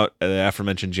 beating out the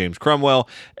aforementioned James Cromwell,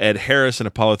 Ed Harris in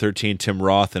Apollo 13, Tim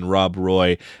Roth and Rob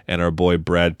Roy, and our boy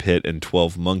Brad Pitt in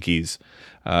 12 Monkeys.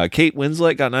 Kate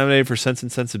Winslet got nominated for Sense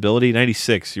and Sensibility,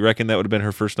 96. You reckon that would have been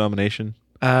her first nomination?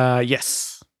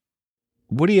 Yes.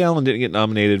 Woody Allen didn't get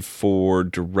nominated for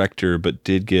director, but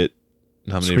did get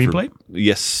nominated Screenplay?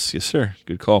 Yes, sir.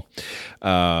 Good call.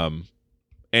 And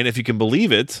if you can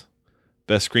believe it,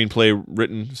 Best Screenplay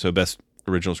Written, so Best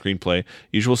Original Screenplay,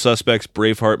 Usual Suspects,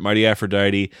 Braveheart, Mighty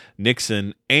Aphrodite,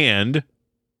 Nixon, and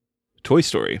Toy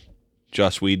Story.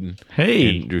 Joss Whedon,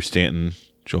 Andrew Stanton,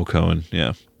 Joel Cohen,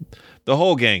 yeah. The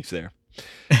whole gang's there.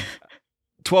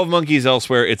 12 Monkeys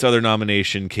elsewhere, its other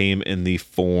nomination came in the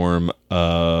form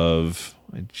of...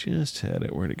 I just had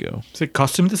it. Where'd it go? Is it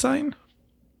costume design?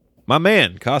 My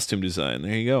man, costume design.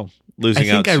 There you go. I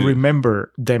think I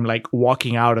remember them like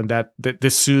walking out on that the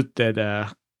suit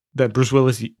that Bruce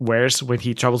Willis wears when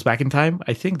he travels back in time.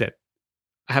 I think that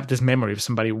I have this memory of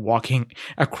somebody walking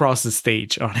across the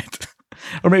stage on it.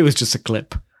 Or maybe it was just a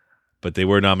clip. But they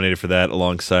were nominated for that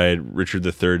alongside Richard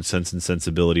III, Sense and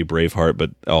Sensibility, Braveheart,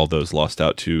 but all those lost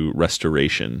out to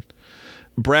Restoration.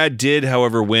 Brad did,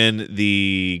 however, win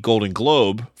the Golden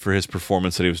Globe for his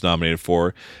performance that he was nominated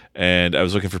for. And I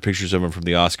was looking for pictures of him from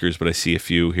the Oscars, but I see a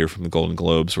few here from the Golden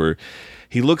Globes where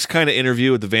he looks kind of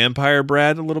Interview with the Vampire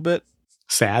Brad a little bit.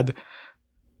 Sad.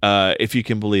 If you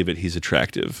can believe it, he's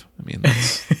attractive. I mean,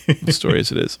 that's the story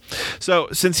as it is. So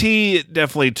since he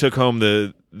definitely took home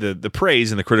the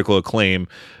praise and the critical acclaim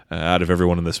out of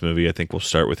everyone in this movie, I think we'll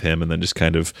start with him and then just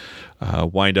kind of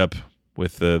wind up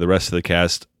with the rest of the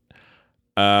cast.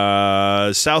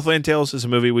 Southland Tales is a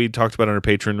movie we talked about on our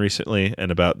Patreon recently,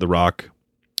 and about The Rock,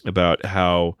 about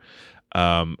how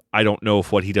I don't know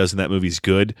if what he does in that movie is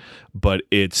good, but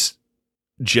it's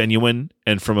genuine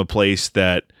and from a place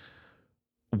that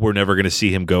we're never going to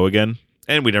see him go again,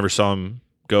 and we never saw him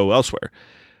go elsewhere.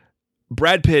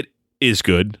 Brad Pitt is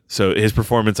good, so his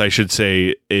performance, I should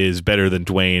say, is better than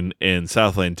Dwayne in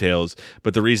Southland Tales,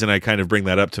 but the reason I kind of bring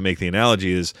that up to make the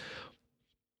analogy is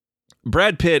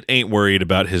Brad Pitt ain't worried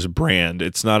about his brand.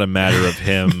 It's not a matter of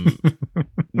him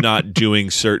not doing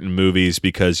certain movies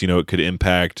because, it could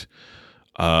impact,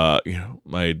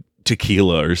 my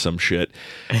tequila or some shit.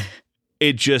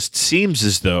 It just seems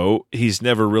as though he's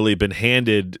never really been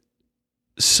handed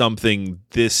something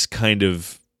this kind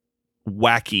of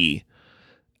wacky.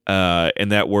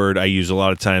 And that word I use a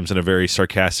lot of times in a very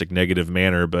sarcastic, negative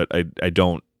manner, but I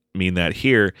don't mean that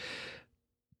here.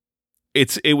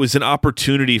 It was an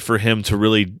opportunity for him to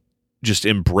really just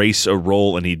embrace a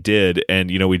role, and he did.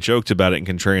 And, we joked about it in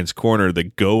Contrarian's Corner, the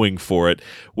going for it,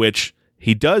 which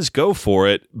he does go for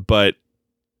it, but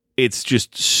it's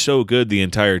just so good the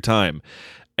entire time.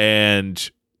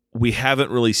 And we haven't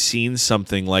really seen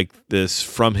something like this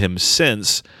from him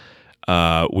since.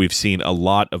 We've seen a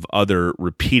lot of other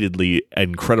repeatedly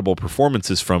incredible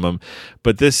performances from him,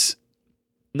 but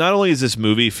not only does this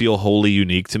movie feel wholly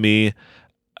unique to me,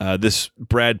 this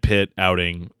Brad Pitt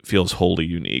outing feels wholly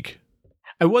unique.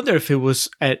 I wonder if it was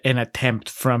an attempt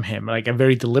from him, like a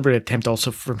very deliberate attempt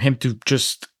also from him to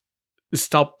just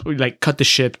stop, like cut the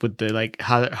shit with the like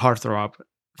heartthrob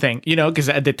thing, you know, because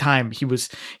at the time he was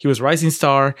rising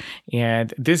star,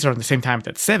 and this is around the same time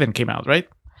that Seven came out, right?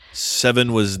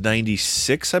 7 was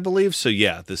 96, I believe. So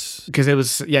yeah, this Because it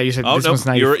was, yeah, you said oh this no, was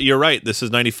 90. you're right. This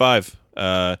is 95.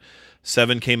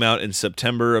 7 came out in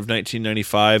September of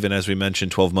 1995, and as we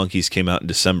mentioned, 12 Monkeys came out in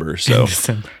December. So,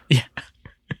 December. Yeah.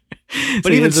 but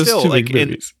So even those still, two like big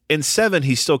movies. in 7,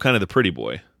 he's still kind of the pretty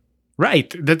boy.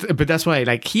 Right. But that's why,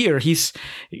 like here, he's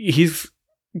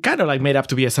kind of like made up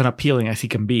to be as unappealing as he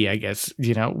can be, I guess,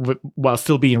 you know, while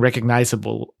still being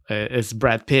recognizable as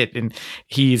Brad Pitt, and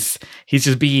he's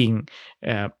just being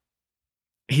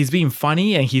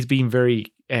funny, and he's being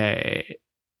very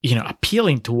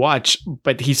appealing to watch,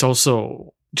 but he's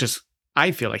also just,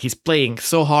 I feel like he's playing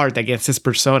so hard against his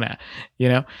persona, you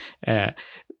know.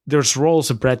 There's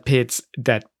roles of Brad Pitt's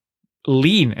that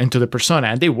lean into the persona,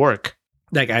 and they work.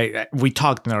 Like we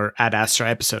talked in our Ad Astra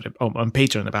episode on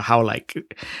Patreon about how like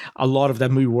a lot of that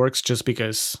movie works just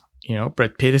because, you know,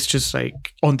 Brad Pitt is just like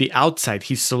on the outside,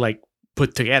 he's so like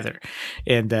put together,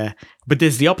 and but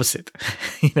there's the opposite.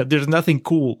 You know, there's nothing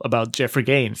cool about Jeffrey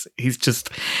Gaines. He's just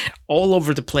all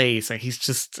over the place, and he's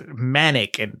just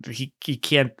manic, and he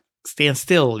can't stand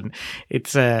still, and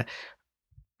it's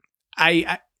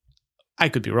I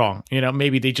could be wrong, you know,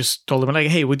 maybe they just told him like,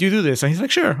 hey, would you do this? And he's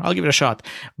like, sure, I'll give it a shot.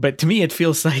 But to me, it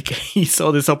feels like he saw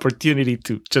this opportunity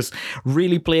to just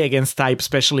really play against type,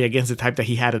 especially against the type that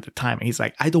he had at the time. And he's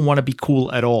like, I don't want to be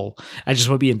cool at all. I just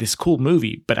want to be in this cool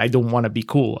movie, but I don't want to be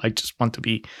cool. I just want to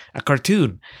be a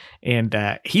cartoon. And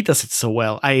he does it so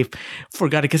well. I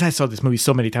forgot it because I saw this movie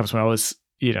so many times when I was,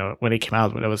 you know, when it came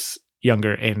out when I was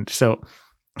younger. And so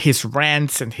his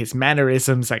rants and his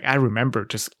mannerisms, like I remember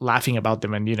just laughing about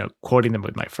them and, you know, quoting them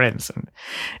with my friends. And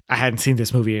I hadn't seen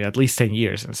this movie in at least 10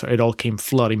 years. And so it all came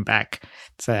flooding back.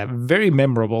 It's very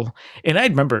memorable. And I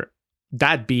remember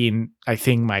that being, I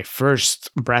think, my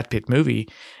first Brad Pitt movie.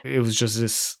 It was just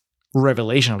this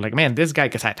revelation of like, man, this guy,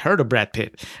 because I'd heard of Brad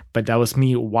Pitt, but that was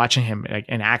me watching him like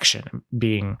in action,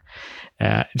 being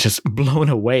just blown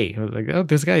away. I was like, oh,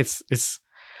 this guy is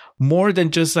more than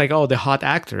just like, oh, the hot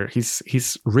actor.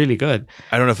 He's really good.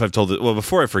 I don't know if I've told it. Well,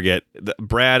 before I forget,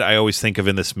 Brad, I always think of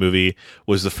in this movie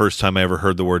was the first time I ever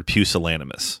heard the word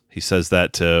pusillanimous. He says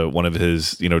that to one of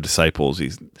his, you know, disciples. He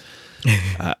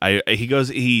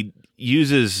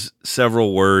uses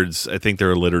several words. I think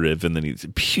they're alliterative, and then he's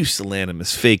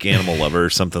pusillanimous, fake animal lover, or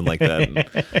something like that. And,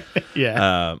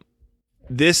 yeah.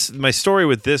 My story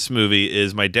with this movie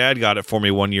is my dad got it for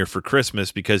me one year for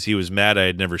Christmas because he was mad I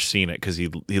had never seen it because he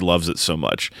loves it so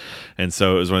much. And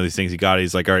so it was one of these things he got.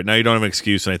 He's like, all right, now you don't have an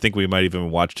excuse. And I think we might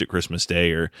even watched it Christmas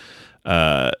Day or,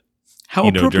 how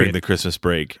during the Christmas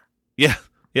break. Yeah.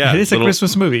 Yeah. It is a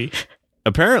Christmas movie.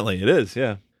 Apparently it is.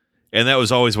 Yeah. And that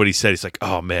was always what he said. He's like,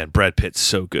 oh man, Brad Pitt's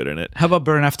so good in it. How about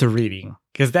Burn After Reading?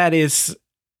 Because that is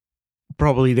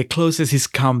probably the closest he's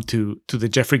come to the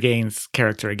Jeffrey Gaines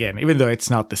character again, even though it's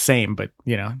not the same, but,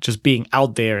 you know, just being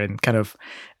out there and kind of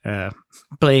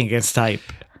playing against type.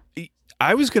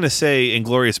 I was going to say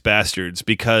Inglourious Bastards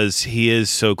because he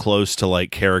is so close to like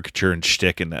caricature and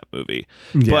shtick in that movie.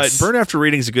 Yes. But Burn After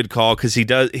Reading is a good call because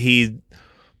this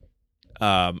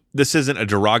isn't a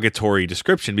derogatory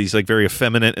description, but he's like very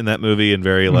effeminate in that movie and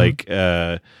very like,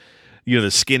 the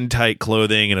skin tight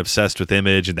clothing and obsessed with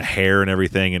image and the hair and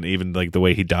everything. And even like the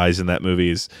way he dies in that movie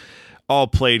is all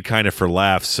played kind of for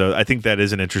laughs. So I think that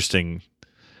is an interesting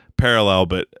parallel,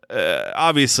 but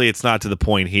obviously it's not to the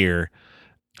point here.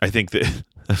 I think that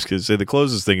I was going to say the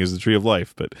closest thing is the Tree of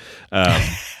Life, but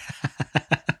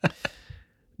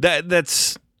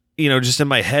that's, you know, just in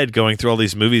my head going through all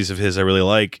these movies of his I really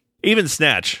like. Even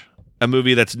Snatch, a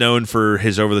movie that's known for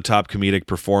his over-the-top comedic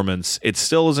performance, it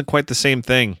still isn't quite the same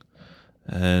thing.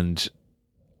 And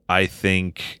I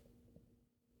think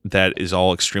that is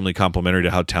all extremely complimentary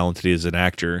to how talented he is as an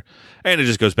actor. And it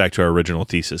just goes back to our original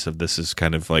thesis of this is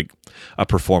kind of like a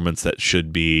performance that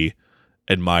should be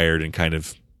admired and kind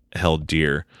of held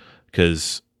dear.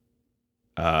 Because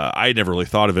I never really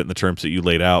thought of it in the terms that you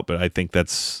laid out, but I think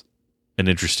that's an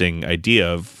interesting idea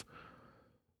of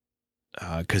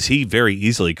because he very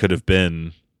easily could have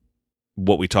been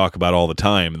what we talk about all the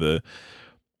time,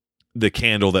 the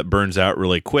candle that burns out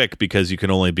really quick because you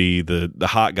can only be the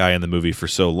hot guy in the movie for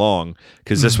so long.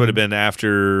 Because this would have been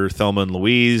after Thelma and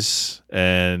Louise,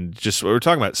 and just what we're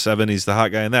talking about, 7, he's the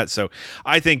hot guy in that. So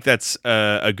I think that's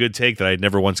a good take that I'd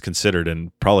never once considered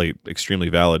and probably extremely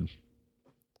valid.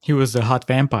 He was the hot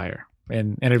vampire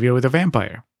in Interview with a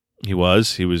Vampire. He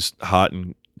was hot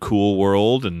in Cool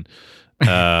World, and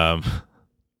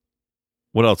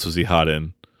What else was he hot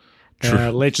in?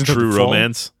 Legends of the True Fall.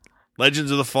 Romance.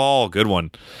 Legends of the Fall. Good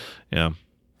one. Yeah.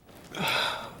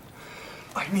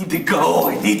 I need to go.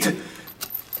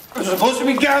 I'm supposed to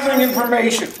be gathering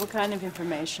information. What kind of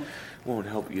information? Won't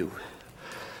help you.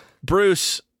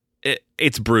 Bruce,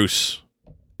 it's Bruce.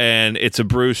 And it's a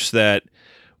Bruce that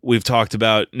we've talked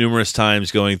about numerous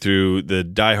times going through the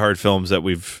Die Hard films that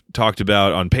we've talked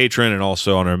about on Patreon and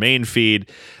also on our main feed.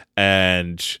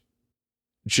 And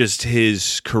just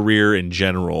his career in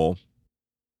general.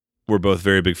 We're both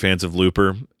very big fans of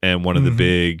Looper. And one of the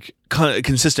big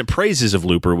consistent praises of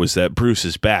Looper was that Bruce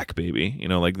is back, baby. You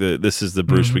know, like this is the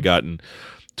Bruce we got in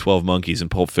 12 Monkeys and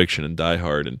Pulp Fiction and Die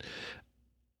Hard. And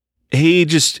he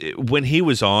just, when he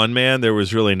was on, man, there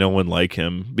was really no one like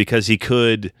him because he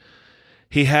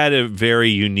had a very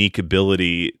unique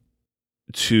ability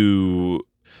to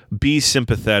be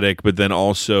sympathetic, but then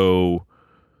also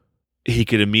he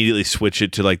could immediately switch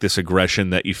it to like this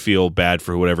aggression that you feel bad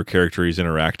for whatever character he's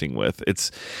interacting with. It's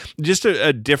just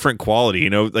a different quality, you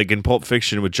know, like in Pulp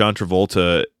Fiction with John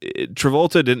Travolta.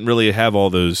 Travolta didn't really have all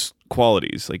those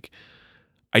qualities. Like,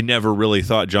 I never really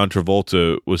thought John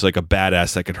Travolta was like a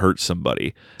badass that could hurt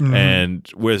somebody. And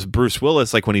with Bruce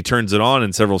Willis, like when he turns it on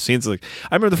in several scenes, like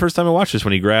I remember the first time I watched this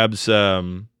when he grabs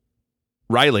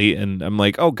Riley, and I'm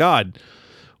like, oh God,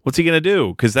 what's he gonna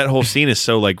do? Because that whole scene is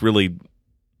so like really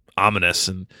ominous,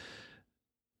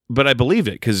 but I believe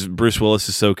it because Bruce Willis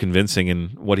is so convincing in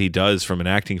what he does from an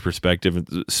acting perspective,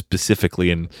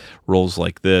 specifically in roles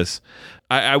like this.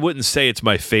 I wouldn't say it's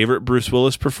my favorite Bruce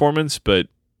Willis performance, but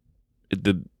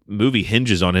the movie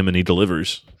hinges on him and he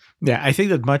delivers. Yeah, I think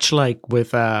that much like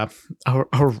with our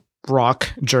Rock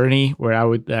journey, where I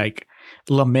would like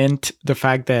lament the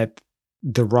fact that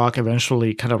The Rock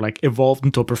eventually kind of like evolved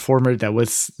into a performer that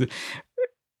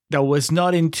was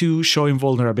not into showing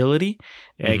vulnerability.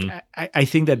 Like, I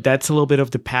think that that's a little bit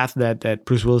of the path that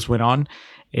Bruce Willis went on.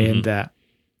 And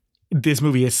this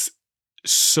movie is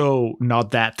so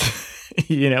not that.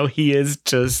 You know, he is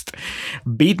just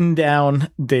beaten down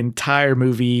the entire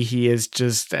movie. He is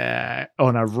just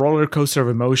on a roller coaster of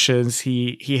emotions.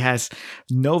 He has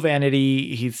no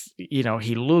vanity.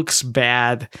 He looks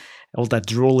bad. All that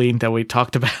drooling that we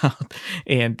talked about,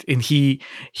 and he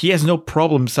has no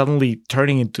problem suddenly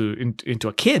turning into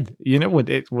a kid. You know,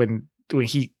 when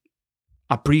he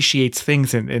appreciates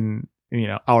things in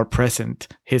our present,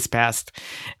 his past.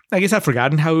 I guess I've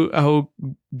forgotten how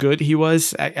good he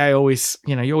was. I always,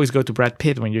 you always go to Brad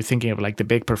Pitt when you're thinking of like the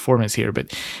big performance here,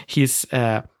 but he's,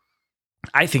 I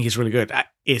think he's really good.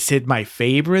 Is it my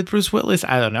favorite Bruce Willis?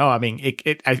 I don't know. I mean,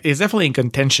 it's definitely in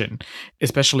contention,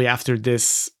 especially after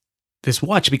this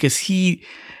watch, because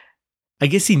I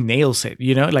guess he nails it,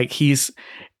 like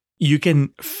you can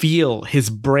feel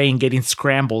his brain getting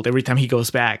scrambled every time he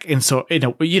goes back. And so,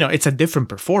 it's a different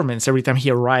performance every time he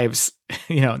arrives,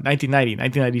 1990,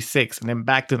 1996, and then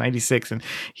back to 96. And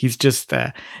he's just,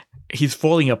 he's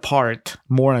falling apart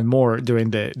more and more during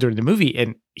the movie,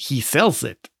 and he sells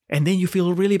it. And then you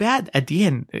feel really bad at the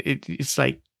end. It's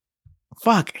like,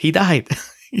 fuck, he died.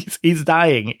 he's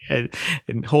dying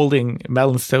and holding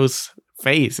Melon Stowe's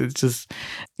face. It's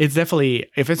definitely,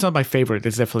 if it's not my favorite,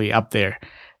 it's definitely up there.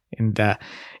 And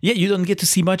you don't get to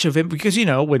see much of him because,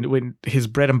 when his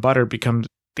bread and butter becomes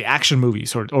the action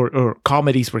movies or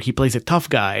comedies where he plays a tough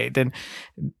guy, then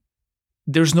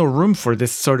there's no room for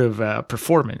this sort of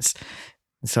performance.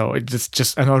 So it's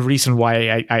just another reason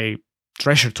why I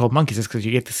treasure 12 Monkeys is because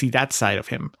you get to see that side of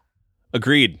him.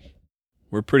 Agreed.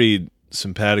 We're pretty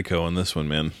simpatico on this one,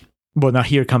 man. Well, now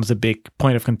here comes a big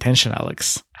point of contention,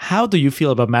 Alex. How do you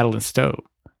feel about Madeline Stowe?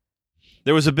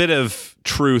 There was a bit of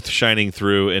truth shining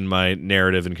through in my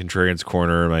narrative in Contrarian's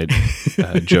Corner, my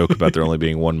joke about there only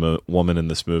being one woman in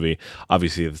this movie.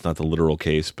 Obviously, it's not the literal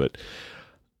case, but,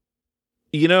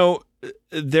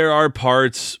 there are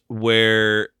parts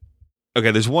where,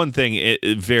 okay, there's one thing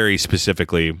very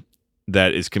specifically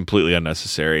that is completely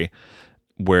unnecessary,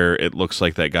 where it looks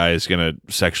like that guy is going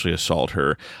to sexually assault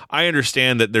her. I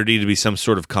understand that there needed to be some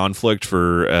sort of conflict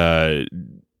for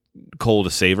Cole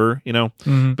to save her,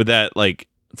 but that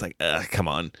it's like, come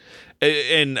on.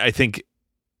 And I think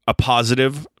a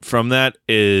positive from that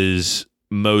is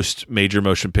most major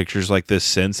motion pictures like this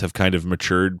since have kind of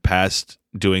matured past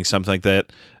doing something like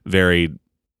that very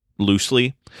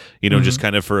loosely, just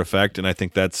kind of for effect. And I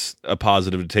think that's a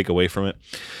positive to take away from it.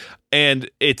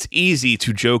 And it's easy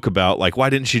to joke about, like, why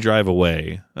didn't she drive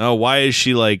away? Oh, why is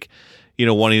she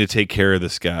wanting to take care of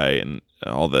this guy and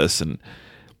all this? And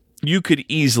you could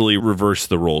easily reverse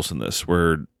the roles in this,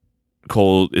 where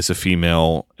Cole is a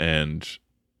female and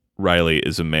Riley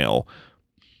is a male.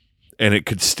 and it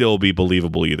could still be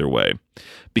believable either way,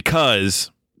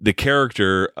 because the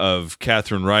character of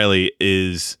Catherine Riley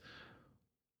is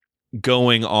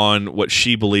going on what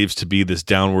she believes to be this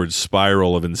downward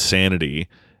spiral of insanity,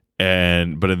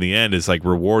 but in the end is like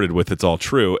rewarded with it's all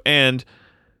true. And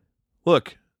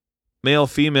look, male,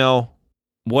 female,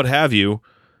 what have you,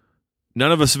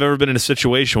 none of us have ever been in a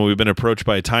situation where we've been approached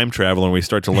by a time traveler and we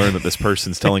start to learn that this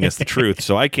person's telling us the truth.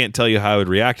 So I can't tell you how I would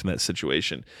react in that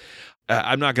situation.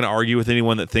 I'm not going to argue with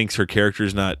anyone that thinks her character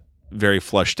is not very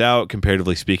flushed out,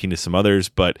 comparatively speaking to some others.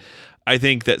 But I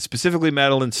think that specifically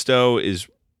Madeline Stowe is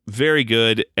very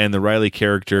good. And the Riley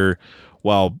character,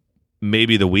 while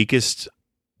maybe the weakest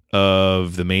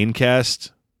of the main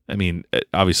cast, I mean,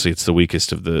 obviously it's the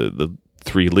weakest of the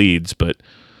three leads, but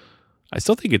I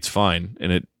still think it's fine,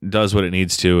 and it does what it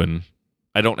needs to, and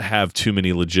I don't have too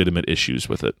many legitimate issues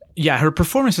with it. Yeah, her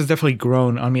performance has definitely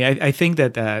grown on me. I think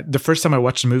that the first time I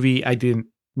watched the movie, I didn't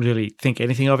really think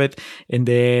anything of it, and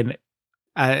then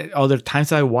other times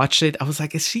that I watched it, I was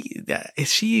like, is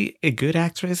she a good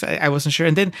actress? I wasn't sure.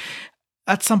 And then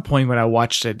at some point when I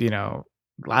watched it,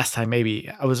 last time maybe,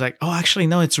 I was like, oh, actually,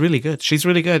 no, it's really good. She's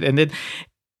really good. And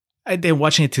then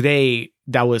watching it today,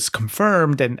 that was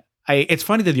confirmed, and it's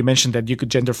funny that you mentioned that you could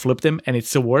gender flip them and it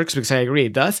still works, because I agree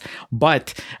it does.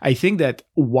 But I think that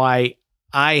why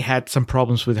I had some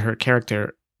problems with her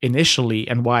character initially,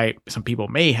 and why some people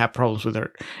may have problems with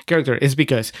her character, is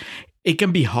because it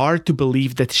can be hard to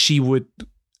believe that she would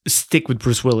stick with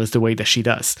Bruce Willis the way that she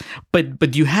does.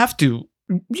 But you have to,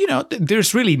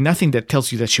 there's really nothing that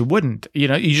tells you that she wouldn't. You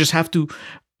just have to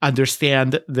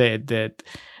understand that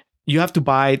you have to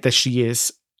buy that she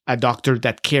is a doctor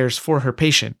that cares for her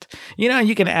patient.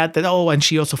 You can add that, and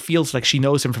she also feels like she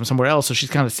knows him from somewhere else, so she's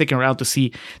kind of sticking around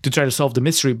to try to solve the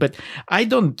mystery. But I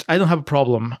don't have a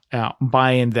problem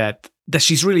buying that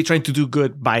she's really trying to do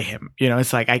good by him.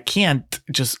 It's like, I can't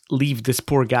just leave this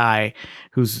poor guy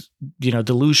who's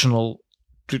delusional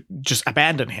to just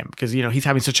abandon him, because he's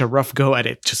having such a rough go at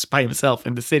it just by himself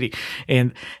in the city.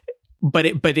 It's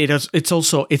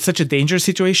such a dangerous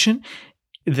situation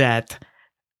that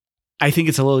I think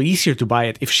it's a little easier to buy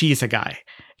it if she is a guy,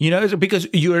 because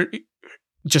you're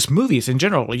just movies in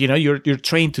general, you're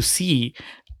trained to see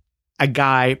a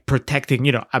guy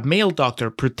protecting, a male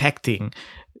doctor protecting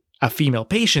a female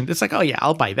patient. It's like, oh yeah,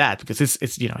 I'll buy that, because it's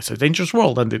it's a dangerous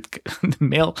world, and the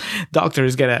male doctor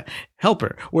is gonna help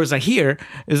her. Whereas here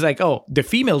it's like, oh, the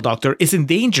female doctor is in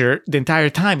danger the entire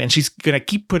time, and she's gonna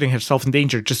keep putting herself in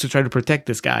danger just to try to protect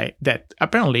this guy that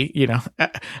apparently,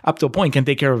 up to a point can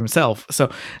take care of himself.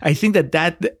 So I think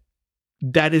that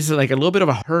is like a little bit of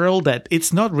a hurdle, that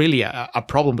it's not really a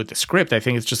problem with the script. I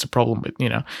think it's just a problem with,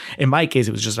 in my case,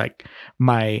 it was just like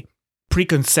my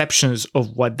preconceptions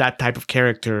of what that type of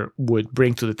character would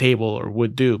bring to the table or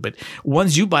would do. But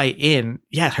once you buy in,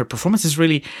 yeah, her performance is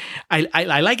really,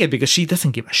 I like it, because she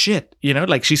doesn't give a shit,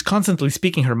 like she's constantly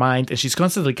speaking her mind, and she's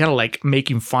constantly kind of like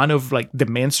making fun of like the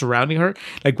men surrounding her.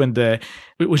 Like when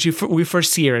we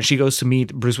first see her and she goes to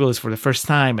meet Bruce Willis for the first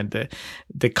time, and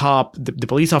the cop, the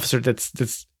police officer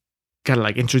that's kind of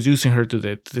like introducing her to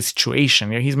the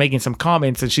situation, he's making some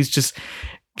comments, and she's just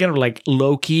kind of like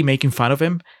low key making fun of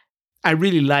him. I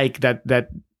really like that.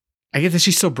 I guess that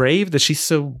she's so brave, that she's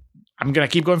so, I'm going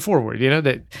to keep going forward,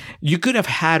 that you could have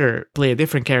had her play a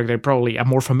different character, probably a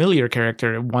more familiar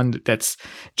character, one that's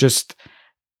just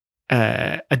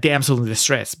a damsel in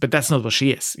distress, but that's not what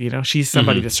she is. She's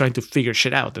somebody that's trying to figure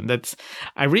shit out. And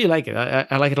I really like it.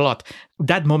 I like it a lot.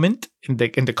 That moment in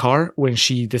the car when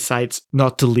she decides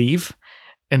not to leave,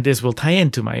 and this will tie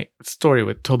into my story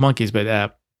with 12 Monkeys,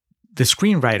 but the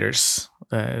screenwriters,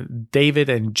 David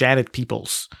and Janet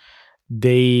Peoples,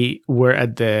 they were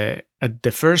at the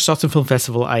first Austin Film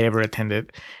Festival I ever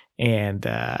attended, and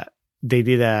they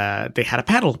had a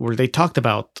panel where they talked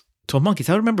about 12 Monkeys.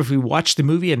 I don't remember if we watched the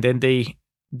movie and then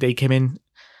they came in,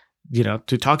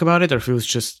 to talk about it, or if it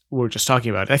was we were just talking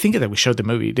about it. I think that we showed the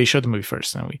movie. They showed the movie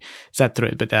first, and we sat through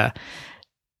it. But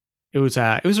it was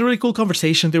a really cool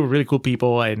conversation. They were really cool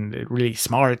people and really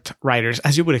smart writers,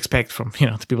 as you would expect from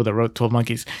the people that wrote 12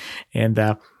 Monkeys. And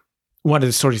one of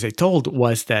the stories they told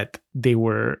was that they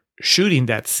were shooting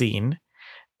that scene,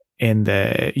 and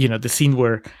the scene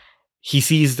where he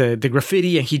sees the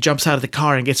graffiti and he jumps out of the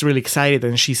car and gets really excited,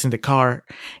 and she's in the car,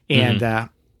 and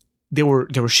they were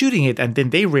shooting it, and then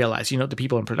they realized, the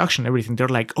people in production and everything, they're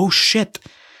like, oh shit,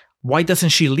 why doesn't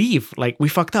she leave? Like, we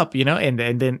fucked up,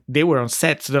 and then they were on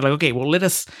set. So they're like, okay, well, let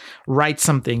us write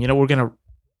something, we're going to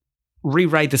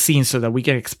rewrite the scene so that we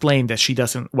can explain that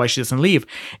why she doesn't leave.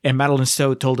 And Madeline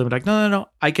Stowe told them, like, no,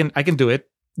 I can do it.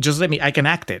 Just let me, I can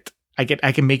act it. I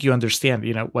can make you understand,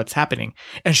 what's happening.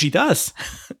 And she does.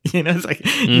 It's like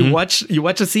you watch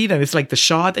a scene and it's like the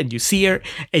shot and you see her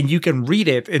and you can read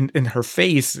it in her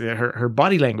face, her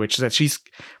body language, that she's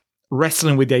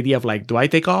wrestling with the idea of like, do I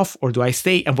take off or do I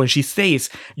stay? And when she stays,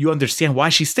 you understand why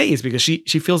she stays, because she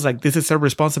feels like this is her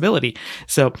responsibility.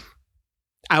 So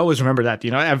I always remember that,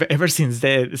 ever since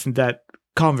that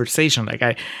conversation, like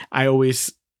I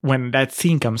always, when that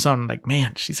scene comes on, I'm like,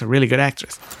 man, she's a really good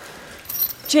actress.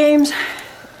 James,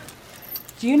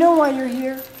 do you know why you're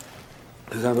here?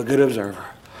 Because I'm a good observer.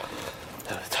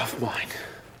 I have a tough mind.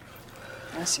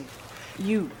 I see.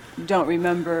 You don't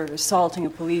remember assaulting a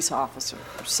police officer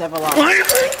or several Why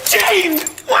officers. are they chained?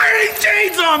 Why are they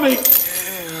chains on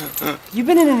me? You've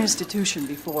been in an institution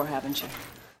before, haven't you?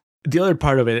 The other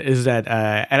part of it is that,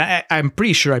 and I'm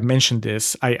pretty sure I mentioned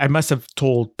this, I must have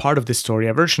told part of this story,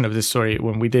 a version of this story,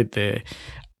 when we did the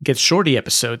Get Shorty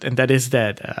episode, and that is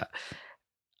that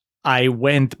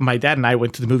my dad and I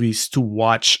went to the movies to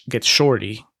watch Get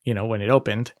Shorty, when it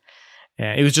opened.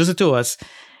 It was just the two of us.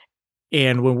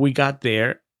 And when we got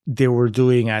there, they were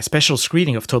doing a special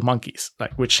screening of 12 Monkeys,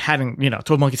 like, which hadn't,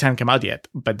 12 Monkeys hadn't come out yet,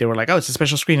 but they were like, oh, it's a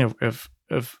special screening of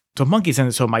 12 Monkeys.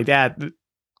 And so my dad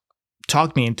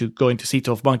talked me into going to see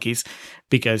 12 Monkeys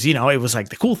because, it was like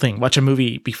the cool thing, watch a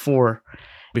movie before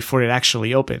it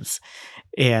actually opens.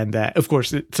 And of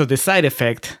course, so the side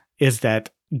effect is that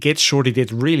Get Shorty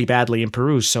did really badly in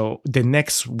Peru. So the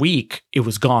next week it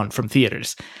was gone from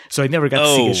theaters. So I never got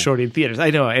to see Get Shorty in theaters. I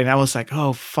know. And I was like,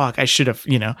 oh, fuck, I should have,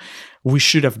 we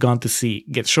should have gone to see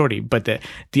Get Shorty. But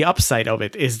the upside of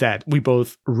it is that we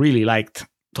both really liked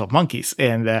 12 Monkeys.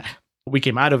 And we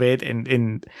came out of it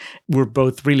and we're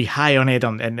both really high on it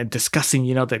and discussing,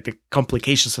 the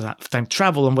complications of time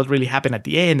travel and what really happened at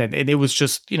the end. And it was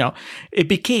just,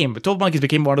 12 Monkeys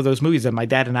became one of those movies that my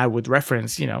dad and I would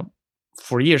reference,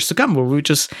 for years to come, where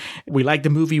we liked the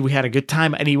movie, we had a good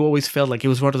time, and he always felt like it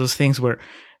was one of those things where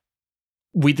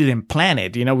we didn't plan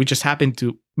it, we just happened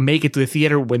to make it to the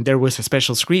theater when there was a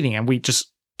special screening, and we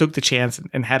just took the chance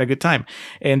and had a good time.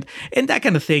 And that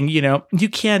kind of thing, you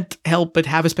can't help but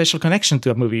have a special connection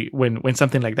to a movie when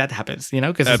something like that happens,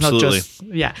 because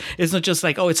it's not just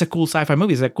like, oh, it's a cool sci-fi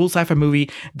movie. It's a cool sci-fi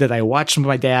movie that I watched with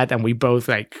my dad, and we both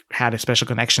like had a special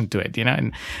connection to it,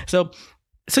 and so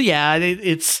yeah,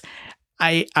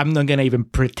 I'm not going to even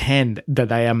pretend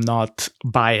that I am not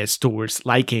biased towards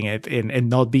liking it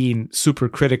and not being super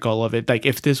critical of it. Like,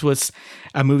 if this was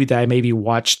a movie that I maybe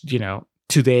watched,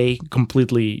 today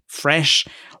completely fresh,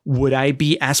 would I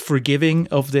be as forgiving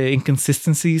of the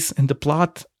inconsistencies in the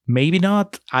plot? Maybe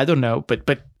not. I don't know. But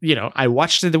I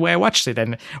watched it the way I watched it.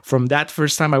 And from that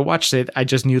first time I watched it, I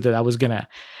just knew that I was going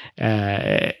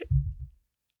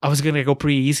to go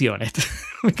pretty easy on it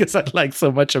because I liked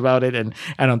so much about it. And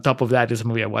on top of that, it's a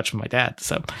movie I watched with my dad.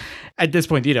 So at this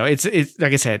point, it's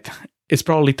like I said, it's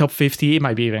probably top 50. It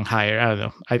might be even higher. I don't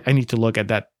know. I need to look at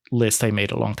that list I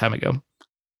made a long time ago.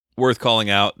 Worth calling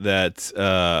out that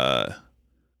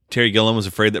Terry Gilliam was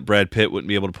afraid that Brad Pitt wouldn't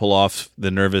be able to pull off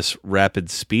the nervous, rapid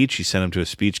speech. He sent him to a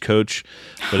speech coach,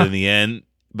 but in the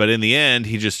end,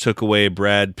 he just took away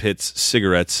Brad Pitt's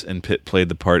cigarettes, and Pitt played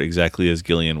the part exactly as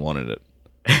Gilliam wanted it.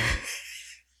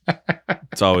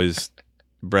 It's always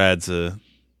Brad's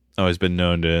always been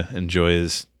known to enjoy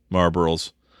his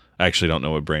Marlboros. I actually don't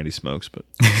know what brand he smokes, but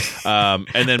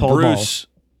and then Paul Bruce,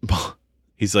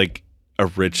 he's like a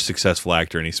rich, successful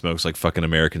actor, and he smokes like fucking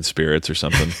American Spirits or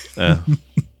something.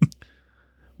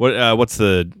 What's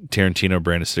the Tarantino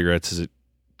brand of cigarettes? Is it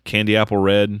Candy Apple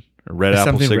Red or Red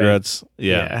Apple cigarettes?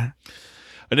 Yeah.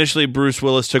 Initially, Bruce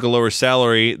Willis took a lower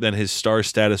salary than his star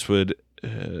status would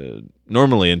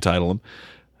normally entitle him.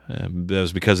 That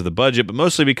was because of the budget, but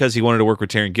mostly because he wanted to work with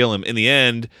Terry Gilliam. In the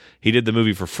end, he did the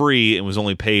movie for free and was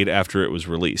only paid after it was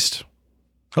released.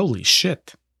 Holy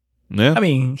shit. Yeah. I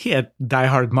mean, he had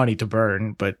diehard money to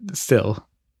burn, but still,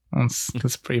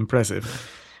 that's pretty impressive.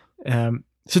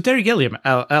 So Terry Gilliam,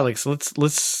 Alex,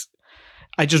 let's.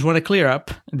 I just want to clear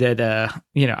up that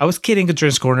I was kidding at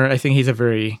Trent's Corner. I think he's a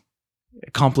very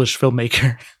accomplished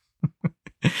filmmaker.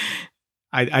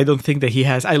 I don't think that he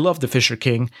has. I love The Fisher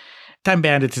King. Time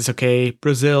Bandits is okay.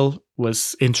 Brazil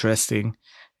was interesting,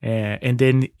 and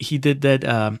then he did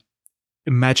that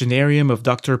Imaginarium of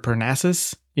Dr.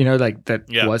 Parnassus.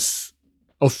 Was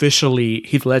officially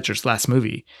Heath Ledger's last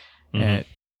movie. Mm-hmm.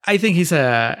 I think he's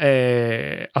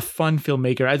a fun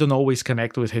filmmaker. I don't always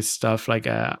connect with his stuff. Like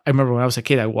I remember when I was a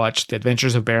kid, I watched The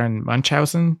Adventures of Baron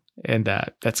Munchausen, and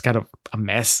that's kind of a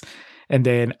mess. And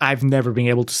then I've never been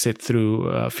able to sit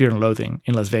through Fear and Loathing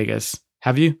in Las Vegas.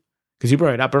 Have you? Because you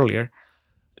brought it up earlier.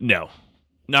 No,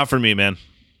 not for me, man.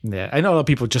 Yeah, I know a lot of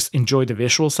people just enjoy the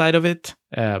visual side of it,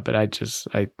 but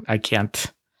I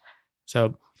can't.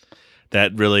 So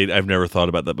that really, I've never thought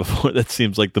about that before. That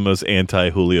seems like the most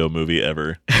anti-Julio movie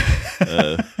ever.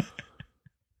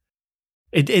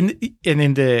 And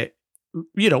in the,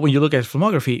 when you look at his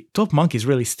filmography, 12 Monkeys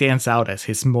really stands out as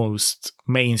his most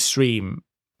mainstream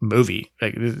movie.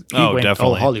 Like he went definitely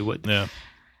all Hollywood. Yeah.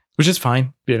 Which is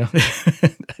fine, I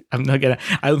don't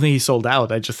think he sold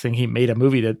out. I just think he made a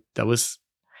movie that was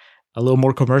a little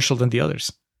more commercial than the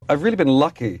others. I've really been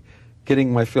lucky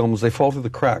getting my films. They fall through the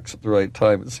cracks at the right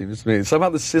time, it seems to me. Somehow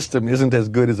the system isn't as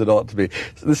good as it ought to be.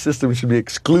 So the system should be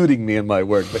excluding me in my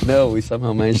work. But no, we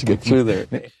somehow managed to get through there.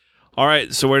 All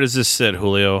right, so where does this sit,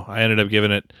 Julio? I ended up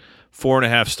giving it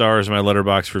 4.5 stars in my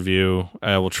Letterboxd review.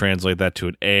 I will translate that to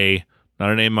an A, not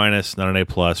an A-, not an A+.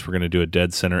 We're going to do a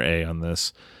dead center A on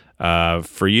this.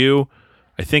 For you,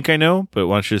 I think I know, but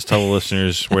why don't you just tell the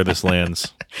listeners where this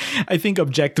lands? I think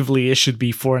objectively it should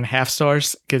be 4.5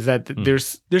 stars because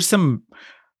there's some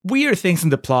weird things in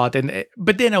the plot,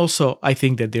 but then also I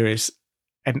think that there is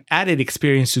an added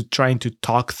experience to trying to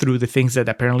talk through the things that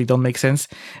apparently don't make sense.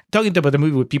 Talking about the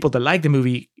movie with people that like the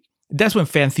movie, that's when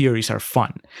fan theories are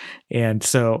fun. And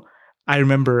so I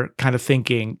remember kind of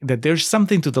thinking that there's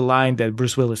something to the line that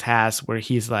Bruce Willis has where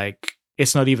he's like,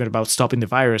 it's not even about stopping the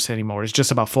virus anymore. It's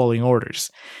just about following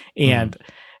orders. And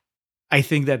I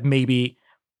think that maybe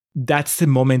that's the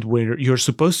moment where you're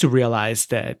supposed to realize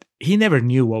that he never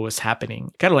knew what was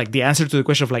happening. Kind of like the answer to the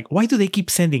question of like, why do they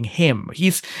keep sending him?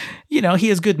 He's, he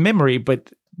has good memory, but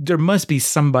there must be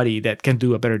somebody that can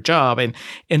do a better job. And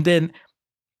then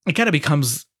it kind of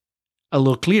becomes a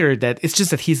little clearer that it's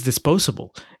just that he's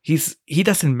disposable. He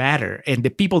doesn't matter. And the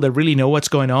people that really know what's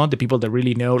going on, the people that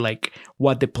really know like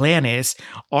what the plan is,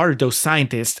 are those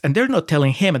scientists, and they're not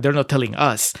telling him and they're not telling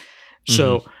us.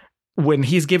 So when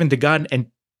he's given the gun and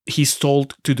he's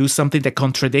told to do something that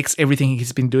contradicts everything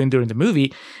he's been doing during the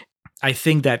movie, I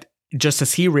think that just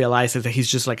as he realizes that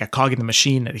he's just like a cog in the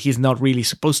machine, that he's not really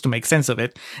supposed to make sense of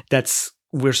it,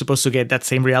 we're supposed to get that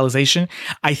same realization.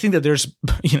 I think that there was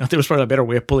probably a better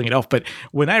way of pulling it off. But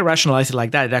when I rationalize it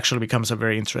like that, it actually becomes a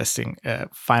very interesting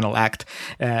final act.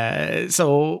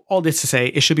 So all this to say,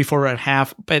 it should be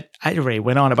 4.5, but I already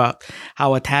went on about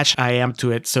how attached I am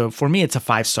to it. So for me, it's a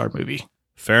 5-star movie.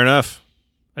 Fair enough.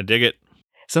 I dig it.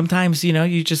 Sometimes,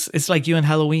 it's like you and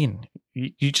Halloween.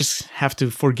 You just have to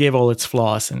forgive all its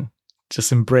flaws and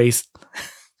just embrace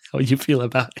how you feel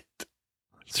about it.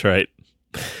 That's right.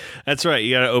 That's right.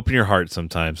 You got to open your heart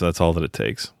sometimes. That's all that it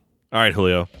takes. All right,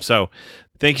 Julio. So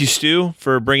thank you, Stu,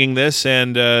 for bringing this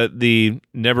and the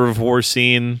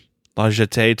never-before-seen La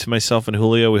Jetée to myself and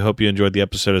Julio. We hope you enjoyed the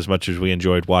episode as much as we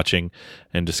enjoyed watching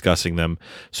and discussing them.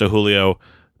 So, Julio,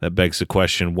 that begs the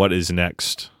question, what is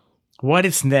next? What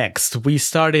is next? We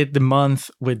started the month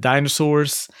with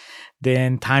dinosaurs,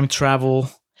 then time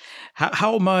travel.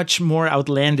 How much more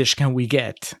outlandish can we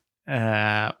get?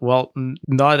 Well,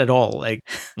 not at all. Like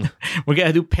we're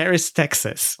gonna do Paris,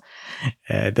 Texas.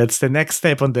 That's the next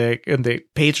step on the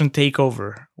patron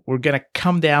takeover. We're gonna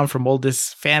come down from all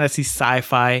this fantasy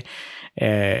sci-fi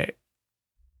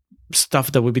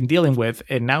stuff that we've been dealing with,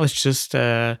 and now it's just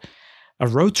a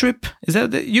road trip. Is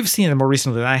that you've seen it more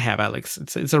recently than I have, Alex?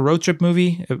 It's a road trip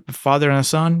movie, a father and a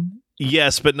son.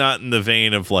 Yes, but not in the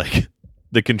vein of like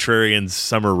the Contrarians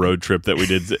summer road trip that we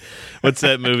did. What's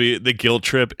that movie? The Guilt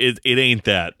Trip? It ain't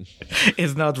that.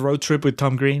 It's not Road Trip with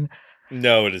Tom Green?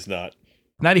 No, it is not.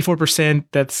 94%,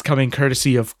 that's coming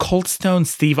courtesy of Cold Stone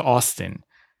Steve Austin.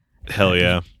 Hell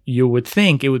yeah. You would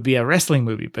think it would be a wrestling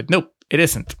movie, but nope, it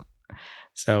isn't.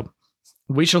 So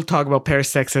we shall talk about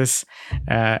Paris, Texas.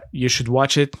 You should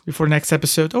watch it before next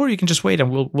episode, or you can just wait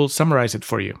and we'll summarize it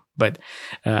for you. But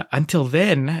until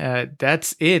then,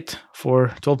 that's it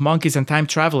for 12 Monkeys and Time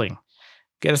Traveling.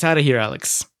 Get us out of here,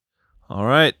 Alex. All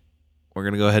right. We're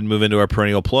going to go ahead and move into our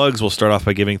perennial plugs. We'll start off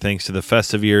by giving thanks to the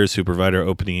Festive Years who provide our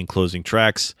opening and closing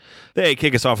tracks. They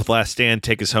kick us off with Last Stand,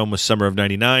 take us home with Summer of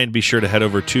 99. Be sure to head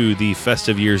over to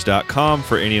thefestiveyears.com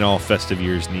for any and all Festive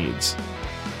Years needs.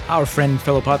 Our friend and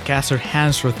fellow podcaster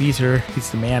Hans Rothieser, he's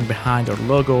the man behind our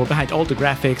logo, behind all the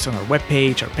graphics on our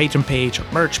webpage, our Patreon page, our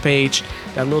merch page.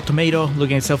 That little tomato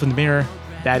looking at itself in the mirror,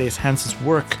 that is Hans's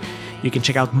work. You can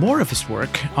check out more of his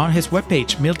work on his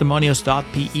webpage,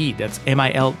 mildemonios.pe. That's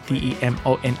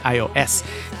MILDEMONIOS.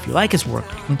 If you like his work,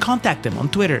 you can contact him on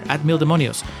Twitter at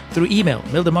mildemonios, through email,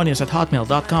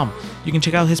 mildemonios@hotmail.com. You can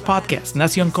check out his podcast,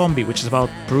 Nacion Combi, which is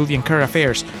about Peruvian current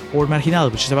affairs, or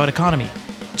Marginal, which is about economy.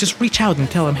 Just reach out and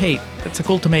tell him, hey, that's a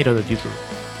cool tomato that you grew.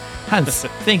 Hans,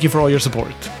 thank you for all your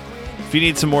support. If you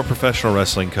need some more professional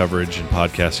wrestling coverage and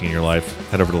podcasting in your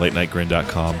life, head over to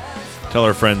latenightgrin.com. Tell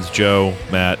our friends Joe,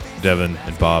 Matt, Devin,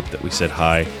 and Bob that we said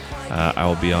hi. I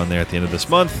will be on there at the end of this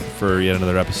month for yet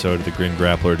another episode of The Grin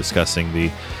Grappler discussing the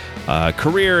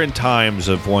career and times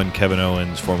of one Kevin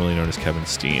Owens, formerly known as Kevin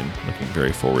Steen. Looking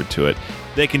very forward to it.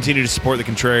 They continue to support the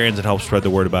Contrarians and help spread the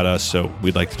word about us, so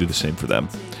we'd like to do the same for them.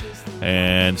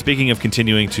 And speaking of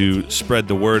continuing to spread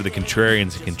the word of the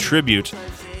Contrarians and contribute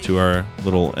to our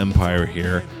little empire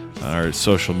here, our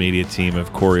social media team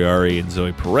of Corey Ari and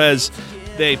Zoe Perez,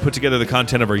 they put together the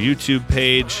content of our YouTube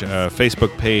page,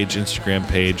 Facebook page, Instagram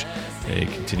page. They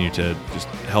continue to just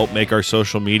help make our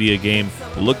social media game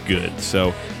look good.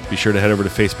 So be sure to head over to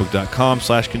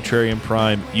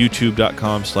facebook.com/contrarianprime,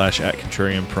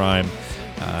 youtube.com/@contrarianprime,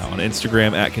 on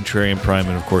Instagram @contrarianprime,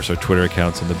 and of course our Twitter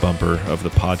accounts in the bumper of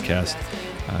the podcast.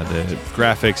 The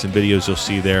graphics and videos you'll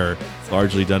see there are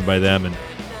largely done by them, and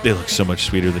they look so much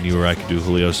sweeter than you or I could do,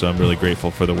 Julio, so I'm really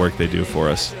grateful for the work they do for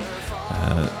us.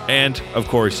 And, of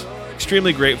course,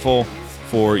 extremely grateful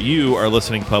for you, our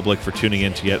listening public, for tuning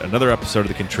in to yet another episode of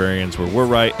The Contrarians where we're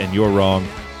right and you're wrong,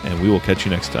 and we will catch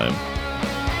you next time.